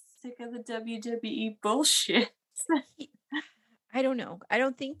sick of the WWE bullshit. I don't know. I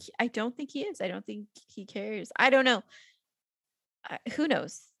don't think he is. I don't think he cares. I don't know. Who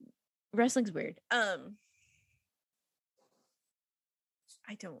knows? Wrestling's weird.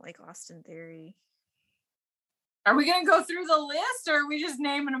 I don't like Austin Theory. Are we gonna go through the list, or are we just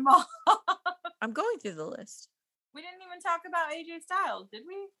naming them all? I'm going through the list. We didn't even talk about AJ Styles, did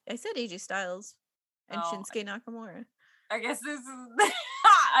we? I said AJ Styles and Shinsuke Nakamura. I guess this is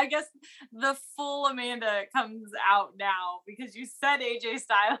I guess the full Amanda comes out now because you said AJ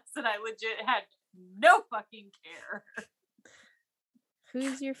Styles and I legit had no fucking care.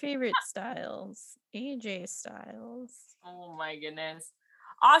 Who's your favorite Styles? AJ Styles. Oh my goodness.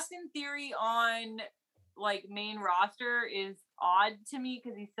 Austin Theory on like main roster is odd to me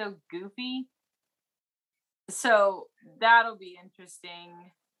because he's so goofy. So that'll be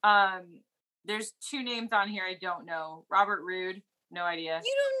interesting. There's 2 names on here I don't know. Robert Roode, no idea.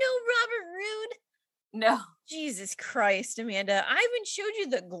 You don't know Robert Roode? No. Jesus Christ, Amanda. I haven't showed you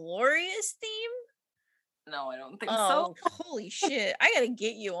the Glorious theme. No, I don't think Oh, so. holy shit. I gotta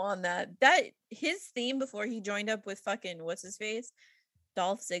get you on that. That his theme before he joined up with fucking what's his face?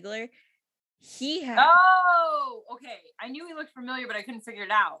 Dolph Ziggler. He had Oh, okay. I knew he looked familiar, but I couldn't figure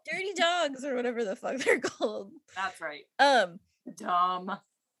it out. Dirty Dogs or whatever the fuck they're called. That's right. Dumb.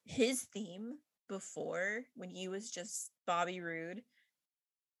 His theme before when he was just Bobby Roode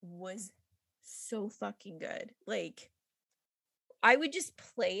was so fucking good. Like I would just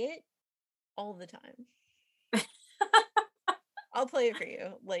play it all the time. I'll play it for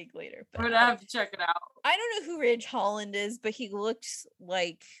you like later. I'm gonna have to check it out. I don't know who Ridge Holland is, but he looks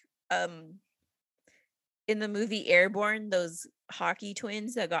like in the movie Airborne, those hockey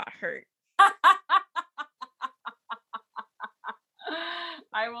twins that got hurt.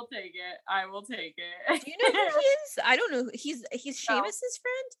 I will take it. I will take it. Do you know who he is? I don't know. He's Sheamus's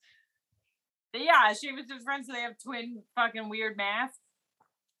friend? Yeah, Sheamus's friend, so they have twin fucking weird masks.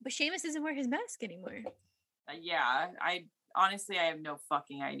 But Sheamus doesn't wear his mask anymore. Yeah, I honestly I have no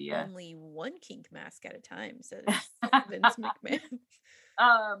fucking idea. Only one kink mask at a time, says Vince McMahon.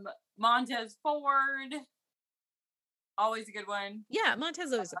 Montez Ford. Always a good one. Yeah,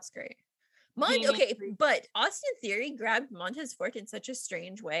 Montez always looks great. Okay, but Austin Theory grabbed Montez Ford in such a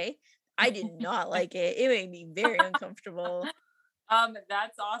strange way. I did not like it. It made me very uncomfortable.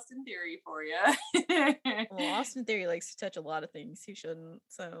 That's Austin Theory for you. Well, Austin Theory likes to touch a lot of things he shouldn't,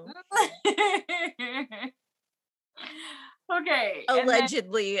 so. Okay.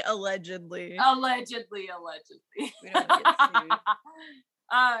 Allegedly. We don't get sued.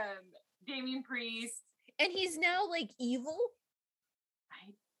 Damian Priest. And he's now like evil.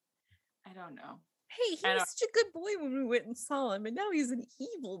 I don't know. Hey, he was such a good boy when we went and saw him, and now he's an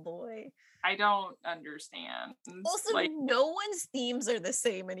evil boy. I don't understand. Also, no one's themes are the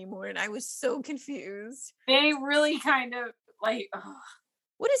same anymore, and I was so confused. They really kind of like.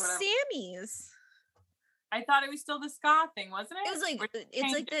 What is Sammy's? I thought it was still the ska thing, wasn't it? It was like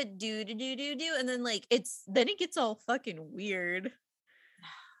it's like the do, and then like it gets all fucking weird.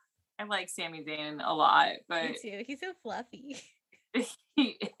 I like Sami Zayn a lot, but me too. He's so fluffy.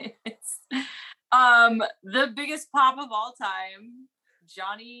 He is. The biggest pop of all time,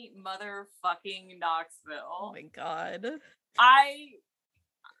 Johnny motherfucking Knoxville. Oh my god. I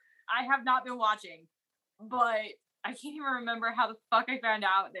have not been watching, but I can't even remember how the fuck I found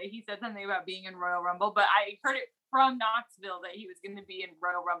out that he said something about being in Royal Rumble, but I heard it from Knoxville that he was going to be in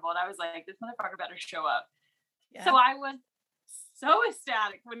Royal Rumble, and I was like, this motherfucker better show up. Yeah. So I was so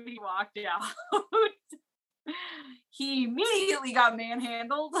ecstatic when he walked out. He immediately got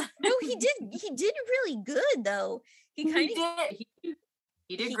manhandled. No, he did really good though. He did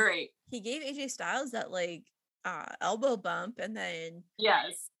great. He gave AJ Styles that like elbow bump, and then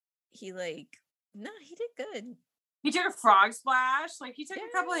yes, he did good. He took a frog splash. Like he took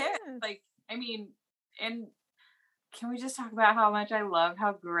a couple hits. Like I mean, and can we just talk about how much I love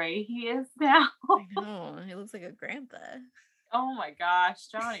how gray he is now? I know, he looks like a grandpa. Oh my gosh,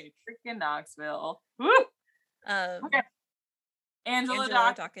 Johnny freaking Knoxville. Woo! Okay.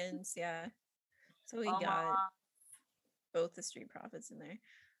 Angela Dawkins, yeah. So we got both the Street Profits in there.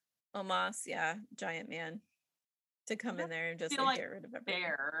 Omos, yeah, giant man to come in there and just like get rid of everything.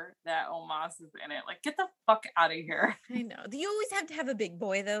 That Omos is in it. Like, get the fuck out of here. I know. You always have to have a big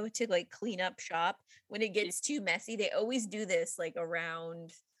boy though to like clean up shop when it gets too messy. They always do this like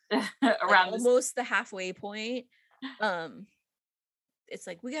around almost the halfway point. It's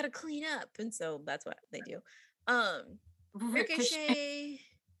like we got to clean up, and so that's what they do. Ricochet.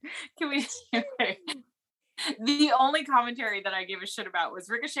 Can we? The only commentary that I gave a shit about was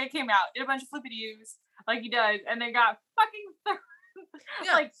Ricochet came out, did a bunch of flippity-doos like he does, and they got fucking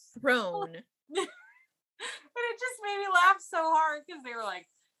thrown. And it just made me laugh so hard because they were like,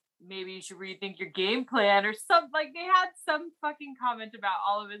 maybe you should rethink your game plan or something. Like they had some fucking comment about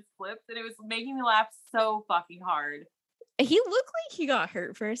all of his flips, and it was making me laugh so fucking hard. He looked like he got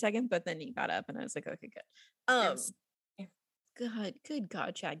hurt for a second, but then he got up, and I was like, okay, good. Good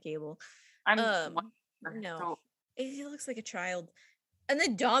God, Chad Gable. No, he looks like a child. And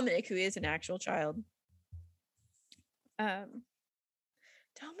then Dominic, who is an actual child. Dominic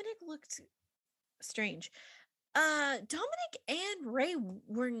looked strange. Dominic and Ray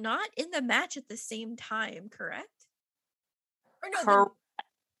were not in the match at the same time, correct? Or no,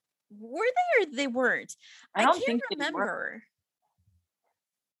 were they or they weren't? I don't can't think they were. remember.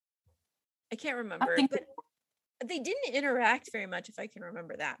 I can't I remember, think but they didn't interact very much, if I can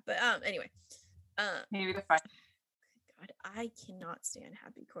remember that. But anyway, maybe they're fine. God, I cannot stand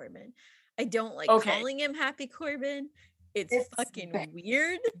Happy Corbin. I don't like Okay. calling him Happy Corbin. It's fucking bad.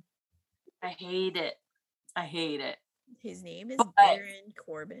 weird. I hate it. His name is But- Baron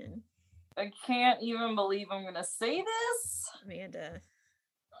Corbin. I can't even believe I'm gonna say this. Amanda.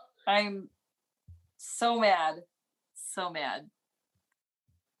 I'm so mad.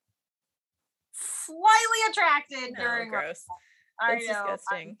 Slightly attracted No, during gross. I That's know.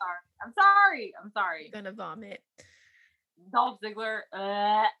 disgusting. I'm sorry. I'm gonna vomit. Dolph Ziggler.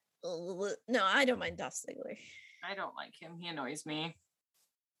 No, I don't mind Dolph Ziggler. I don't like him. He annoys me.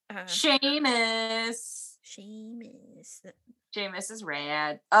 Sheamus. Sheamus is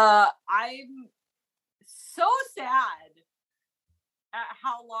rad. I'm so sad at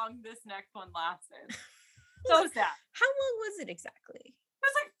how long this next one lasted. So sad. How long was it exactly? It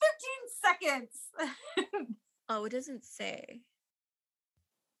was like 15 seconds. Oh, it doesn't say.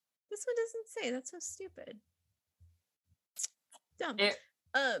 This one doesn't say. That's so stupid. Dumb.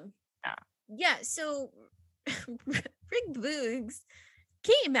 Yeah, so Rick Boogs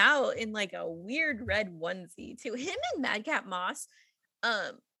came out in like a weird red onesie too. Him and Madcap Moss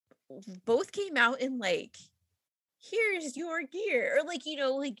both came out in like, here's your gear, or like,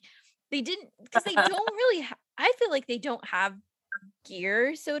 like they didn't, because they don't really I feel like they don't have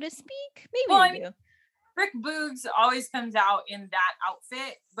gear, so to speak. Maybe they do. Rick Boogs always comes out in that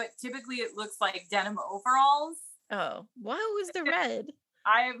outfit, but typically it looks like denim overalls. Oh, why was the red?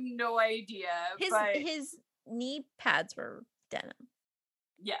 I have no idea. His knee pads were denim.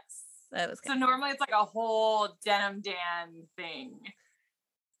 Yes. That was so normally it's like a whole denim Dan thing.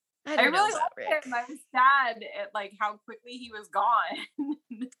 I really liked him. I was sad at like how quickly he was gone.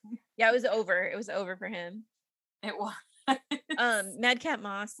 Yeah, it was over. It was over for him. It was. Madcap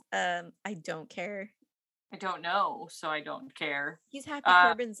Moss, I don't care. I don't know, so I don't care. He's Happy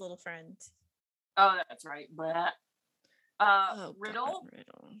Corbin's little friend. Oh, that's right. But Riddle. God,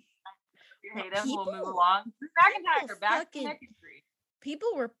 Riddle. You hate him. We'll move along. McIntyre back to secondary. People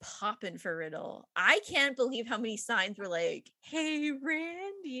were popping for Riddle. I can't believe how many signs were like, "Hey,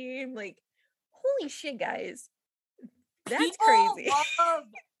 Randy!" I'm like, holy shit, guys, that's crazy.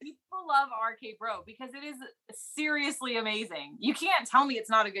 People love RK Bro because it is seriously amazing. You can't tell me it's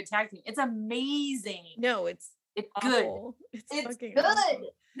not a good tag team. It's amazing. No, it's good. It's fucking good.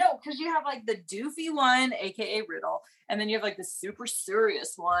 awful. No, because you have like the doofy one, aka Riddle, and then you have like the super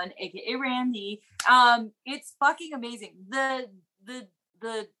serious one, aka Randy. It's fucking amazing. The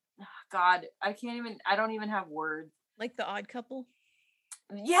God, I don't even have words. Like the Odd Couple.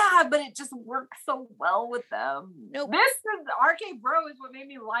 Yeah, but it just works so well with them. Nope. This is RK Bro is what made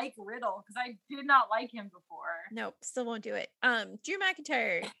me like Riddle because I did not like him before. Nope, still won't do it. Drew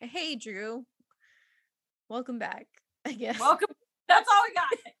McIntyre. Hey, Drew. Welcome back, I guess. Welcome. That's all we got.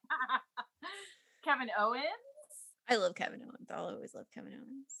 Kevin Owens. I love Kevin Owens. I'll always love Kevin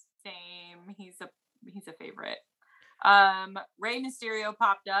Owens. Same. He's a favorite. Rey Mysterio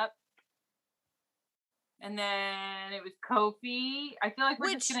popped up. And then it was Kofi. I feel like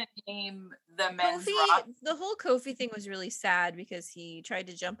we're just gonna name the men's roster. The whole Kofi thing was really sad because he tried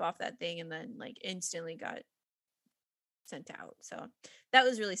to jump off that thing and then like instantly got sent out. So that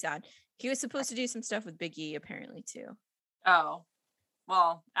was really sad. He was supposed to do some stuff with Big E apparently too. Oh,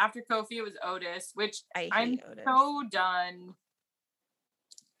 well, after Kofi it was Otis, which I'm Otis. so done.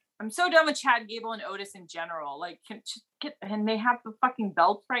 I'm so done with Chad Gable and Otis in general. Like, and they have the fucking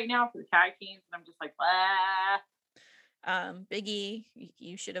belts right now for the tag teams, and I'm just like, ah. Big E,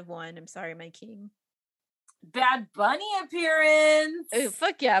 you should have won. I'm sorry, my king. Bad Bunny appearance. Oh,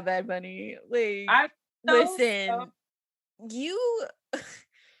 fuck yeah, Bad Bunny. Like, you.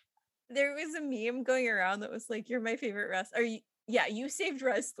 There was a meme going around that was like, "You're my favorite wrestler." Yeah, you saved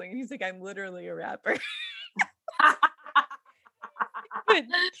wrestling. He's like, "I'm literally a rapper." But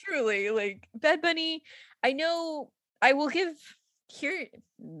truly, like Bad Bunny, I know I will give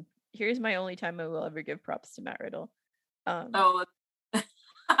here's my only time I will ever give props to Matt Riddle. That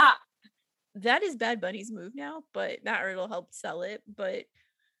is Bad Bunny's move now, but Matt Riddle helped sell it. But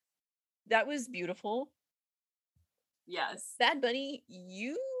that was beautiful. Yes. Bad Bunny,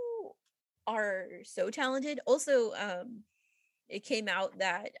 you are so talented. Also, it came out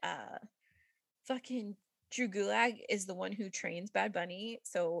that fucking Drew Gulak is the one who trains Bad Bunny.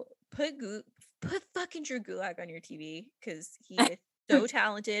 So put fucking Drew Gulak on your TV because he is so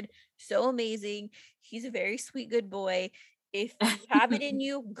talented, so amazing. He's a very sweet, good boy. If you have it in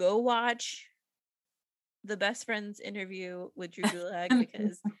you, go watch the best friends interview with Drew Gulak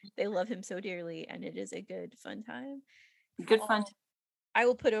because they love him so dearly, and it is a good fun time. Good fun. I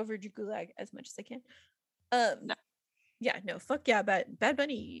will put over Drew Gulak as much as I can. No. Yeah, no, fuck yeah, Bad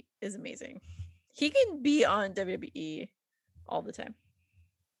Bunny is amazing. He can be on WWE all the time.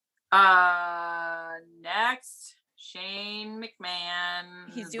 Next, Shane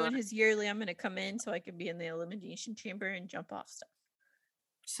McMahon. He's doing his yearly. I'm gonna come in so I can be in the elimination chamber and jump off stuff.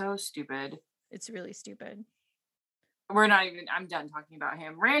 So stupid. It's really stupid. I'm done talking about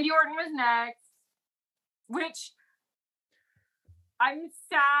him. Randy Orton was next, which I'm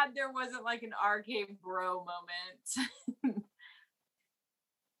sad there wasn't like an RK Bro moment.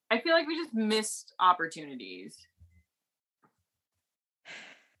 I feel like we just missed opportunities.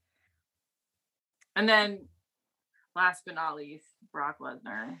 And then, last but not least, Brock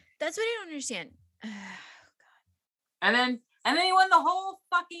Lesnar. That's what I don't understand. And then he won the whole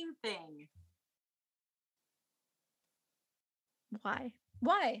fucking thing. Why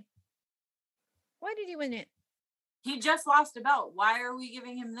did he win it? He just lost a belt. Why are we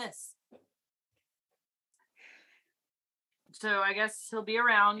giving him this? So I guess he'll be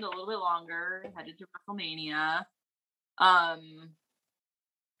around a little bit longer, headed to WrestleMania.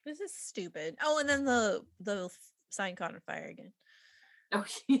 This is stupid. Oh, and then the sign caught on fire again. Oh,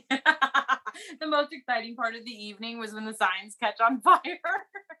 yeah. The most exciting part of the evening was when the signs catch on fire.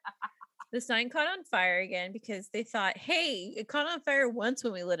 The sign caught on fire again because they thought, hey, it caught on fire once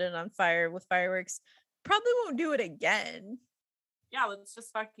when we lit it on fire with fireworks. Probably won't do it again. Yeah, let's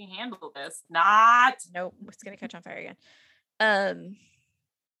just fucking handle this. Not. Nope, it's gonna catch on fire again.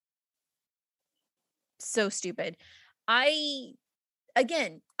 So stupid. I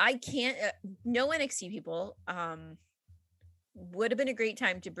can't. No NXT people. Would have been a great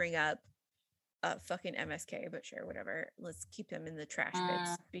time to bring up fucking MSK, but sure, whatever. Let's keep them in the trash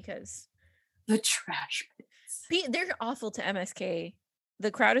pits because the trash pits. They're awful to MSK.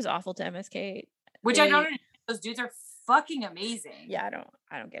 The crowd is awful to MSK. Which I don't understand. Those dudes are fucking amazing. Yeah,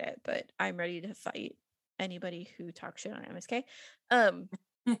 I don't get it, but I'm ready to fight anybody who talks shit on MSK. I'm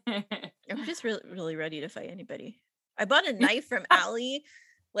just really ready to fight anybody. I bought a knife from Allie.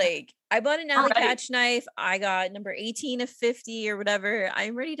 Like, I bought an Allie Catch knife. I got number 18 of 50 or whatever.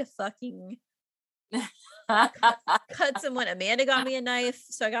 I'm ready to fucking cut someone. Amanda got me a knife,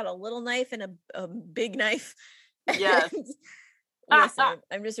 so I got a little knife and a big knife. Yes. Listen,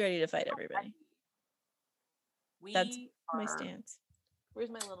 I'm just ready to fight everybody. That's my stance. Where's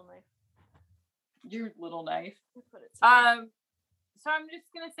my little knife? Your little knife. Put it so I'm just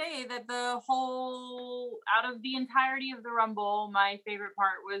gonna say that the whole, out of the entirety of the Rumble, my favorite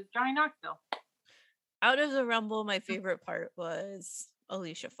part was Johnny Knoxville. Out of the Rumble, my favorite part was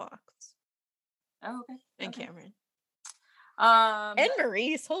Alicia Fox. Oh, okay. And Cameron. And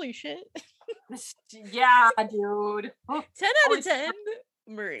Maurice, holy shit. Yeah, dude. 10 out of 10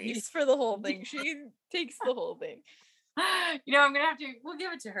 Maurice for the whole thing. She takes the whole thing. You know, we'll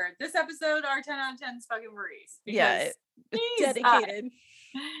give it to her. This episode, our 10 out of 10 is fucking Maurice. Yeah, dedicated.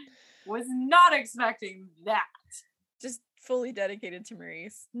 Was not expecting that. Just fully dedicated to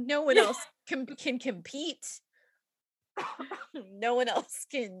Maurice. No one else can compete. No one else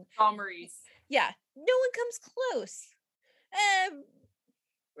can. All Maurice. Yeah, no one comes close.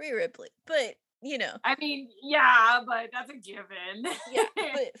 Rhea Ripley, but you know. I mean, yeah, but that's a given. Yeah,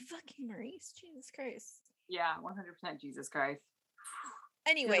 but fucking Maurice, Jesus Christ. Yeah, 100% Jesus Christ.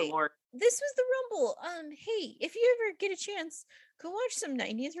 Anyway, this was the Rumble. Hey, if you ever get a chance, go watch some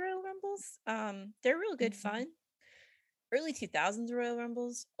 90s Royal Rumbles. They're real good fun. Early 2000s Royal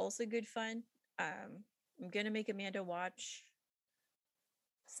Rumbles, also good fun. I'm gonna make Amanda watch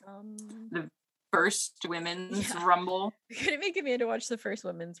the first women's Rumble. I'm gonna make Amanda watch the first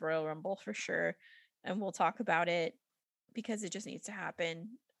women's Royal Rumble for sure, and we'll talk about it because it just needs to happen.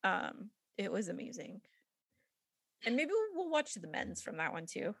 It was amazing. And maybe we'll watch the men's from that one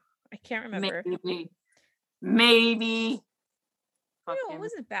too. I can't remember. Maybe. No, it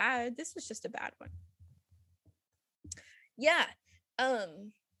wasn't bad. This was just a bad one. Yeah.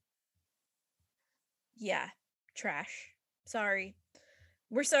 Yeah. Trash. Sorry.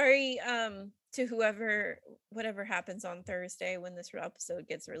 We're sorry to whatever happens on Thursday when this episode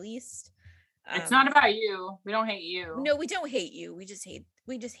gets released. It's not about you. We don't hate you. No, we don't hate you. We just hate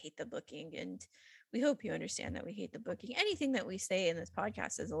the booking, and we hope you understand that we hate the booking. Anything that we say in this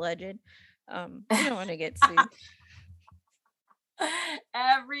podcast is alleged. We don't want to get sued.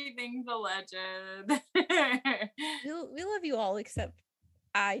 Everything's alleged. We love you all, except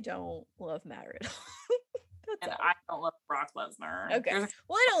I don't love Matt Riddle. And I don't love Brock Lesnar. Okay.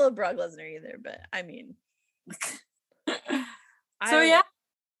 Well, I don't love Brock Lesnar either, but I mean. So yeah,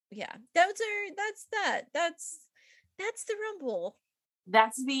 yeah, that's the Rumble.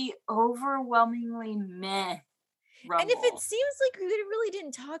 That's the overwhelmingly meh Rumble. And if it seems like we really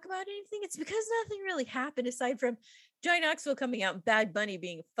didn't talk about anything, it's because nothing really happened aside from Johnny Knoxville coming out and Bad Bunny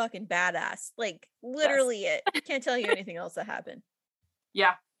being fucking badass. Like, literally it. Can't tell you anything else that happened.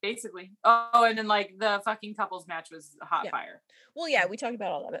 Yeah, basically. Oh, and then like the fucking couples match was hot fire. Well, yeah, we talked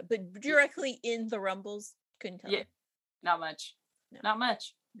about all of it, but directly in the Rumbles, couldn't tell. Yeah, not much. No. Not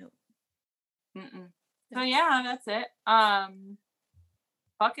much. Nope. Mm-mm. So yeah, that's it.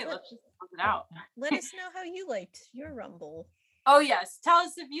 Fuck it, let's just close it out. Let us know how you liked your Rumble. Oh yes, tell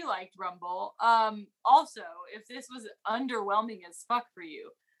us if you liked Rumble. Also, if this was underwhelming as fuck for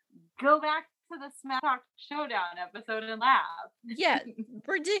you, go back to the Smack Talk Showdown episode and laugh. Yeah,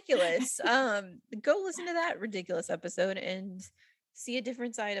 ridiculous. Go listen to that ridiculous episode and see a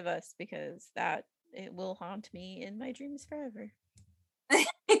different side of us, because it will haunt me in my dreams forever.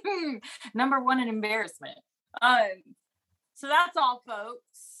 Number one, an embarrassment. So that's all,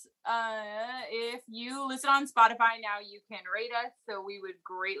 folks. If you listen on Spotify now, you can rate us. So we would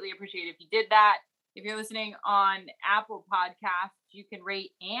greatly appreciate if you did that. If you're listening on Apple Podcasts, you can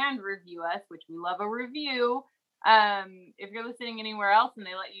rate and review us, which we love a review. If you're listening anywhere else and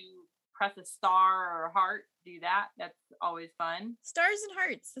they let you press a star or a heart, do that. That's always fun. Stars and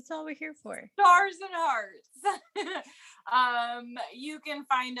hearts. That's all we're here for. Stars and hearts. You can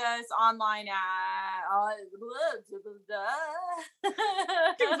find us online at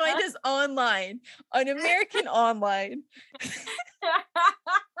You can find us online on American Online.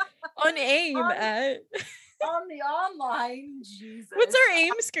 On AIM at on the online. Jesus. What's our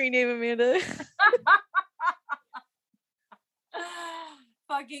AIM screen name, Amanda?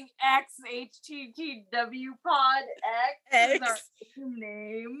 Fucking XHTTW pod X is our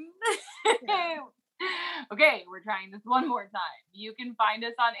name. Okay, we're trying this one more time. You can find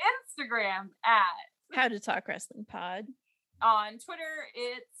us on Instagram at How to Talk Wrestling Pod. On Twitter,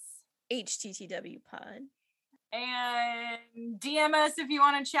 it's HTTW Pod. And DM us if you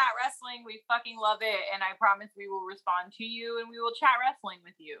want to chat wrestling. We fucking love it. And I promise we will respond to you and we will chat wrestling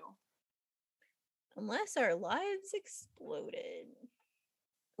with you. Unless our lives exploded.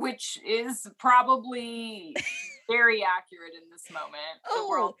 Which is probably very accurate in this moment.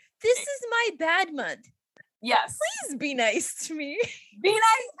 Oh, this is my bad month. Yes. Please be nice to me. Be nice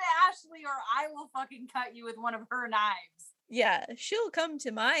to Ashley or I will fucking cut you with one of her knives. Yeah, she'll come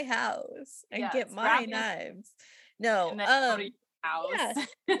to my house and get my knives. No, house. Yeah,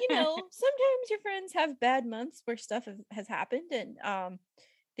 sometimes your friends have bad months where stuff has happened and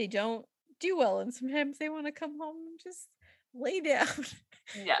they don't do well, and sometimes they want to come home and just lay down.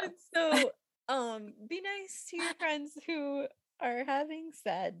 Yeah. So, be nice to your friends who are having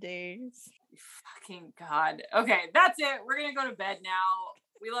sad days. Fucking God. Okay, that's it. We're gonna go to bed now.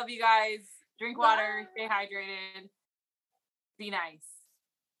 We love you guys. Drink water. Stay hydrated. Be nice.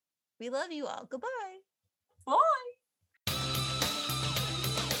 We love you all. Goodbye. Bye.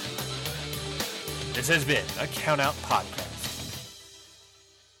 This has been a Count Out Podcast.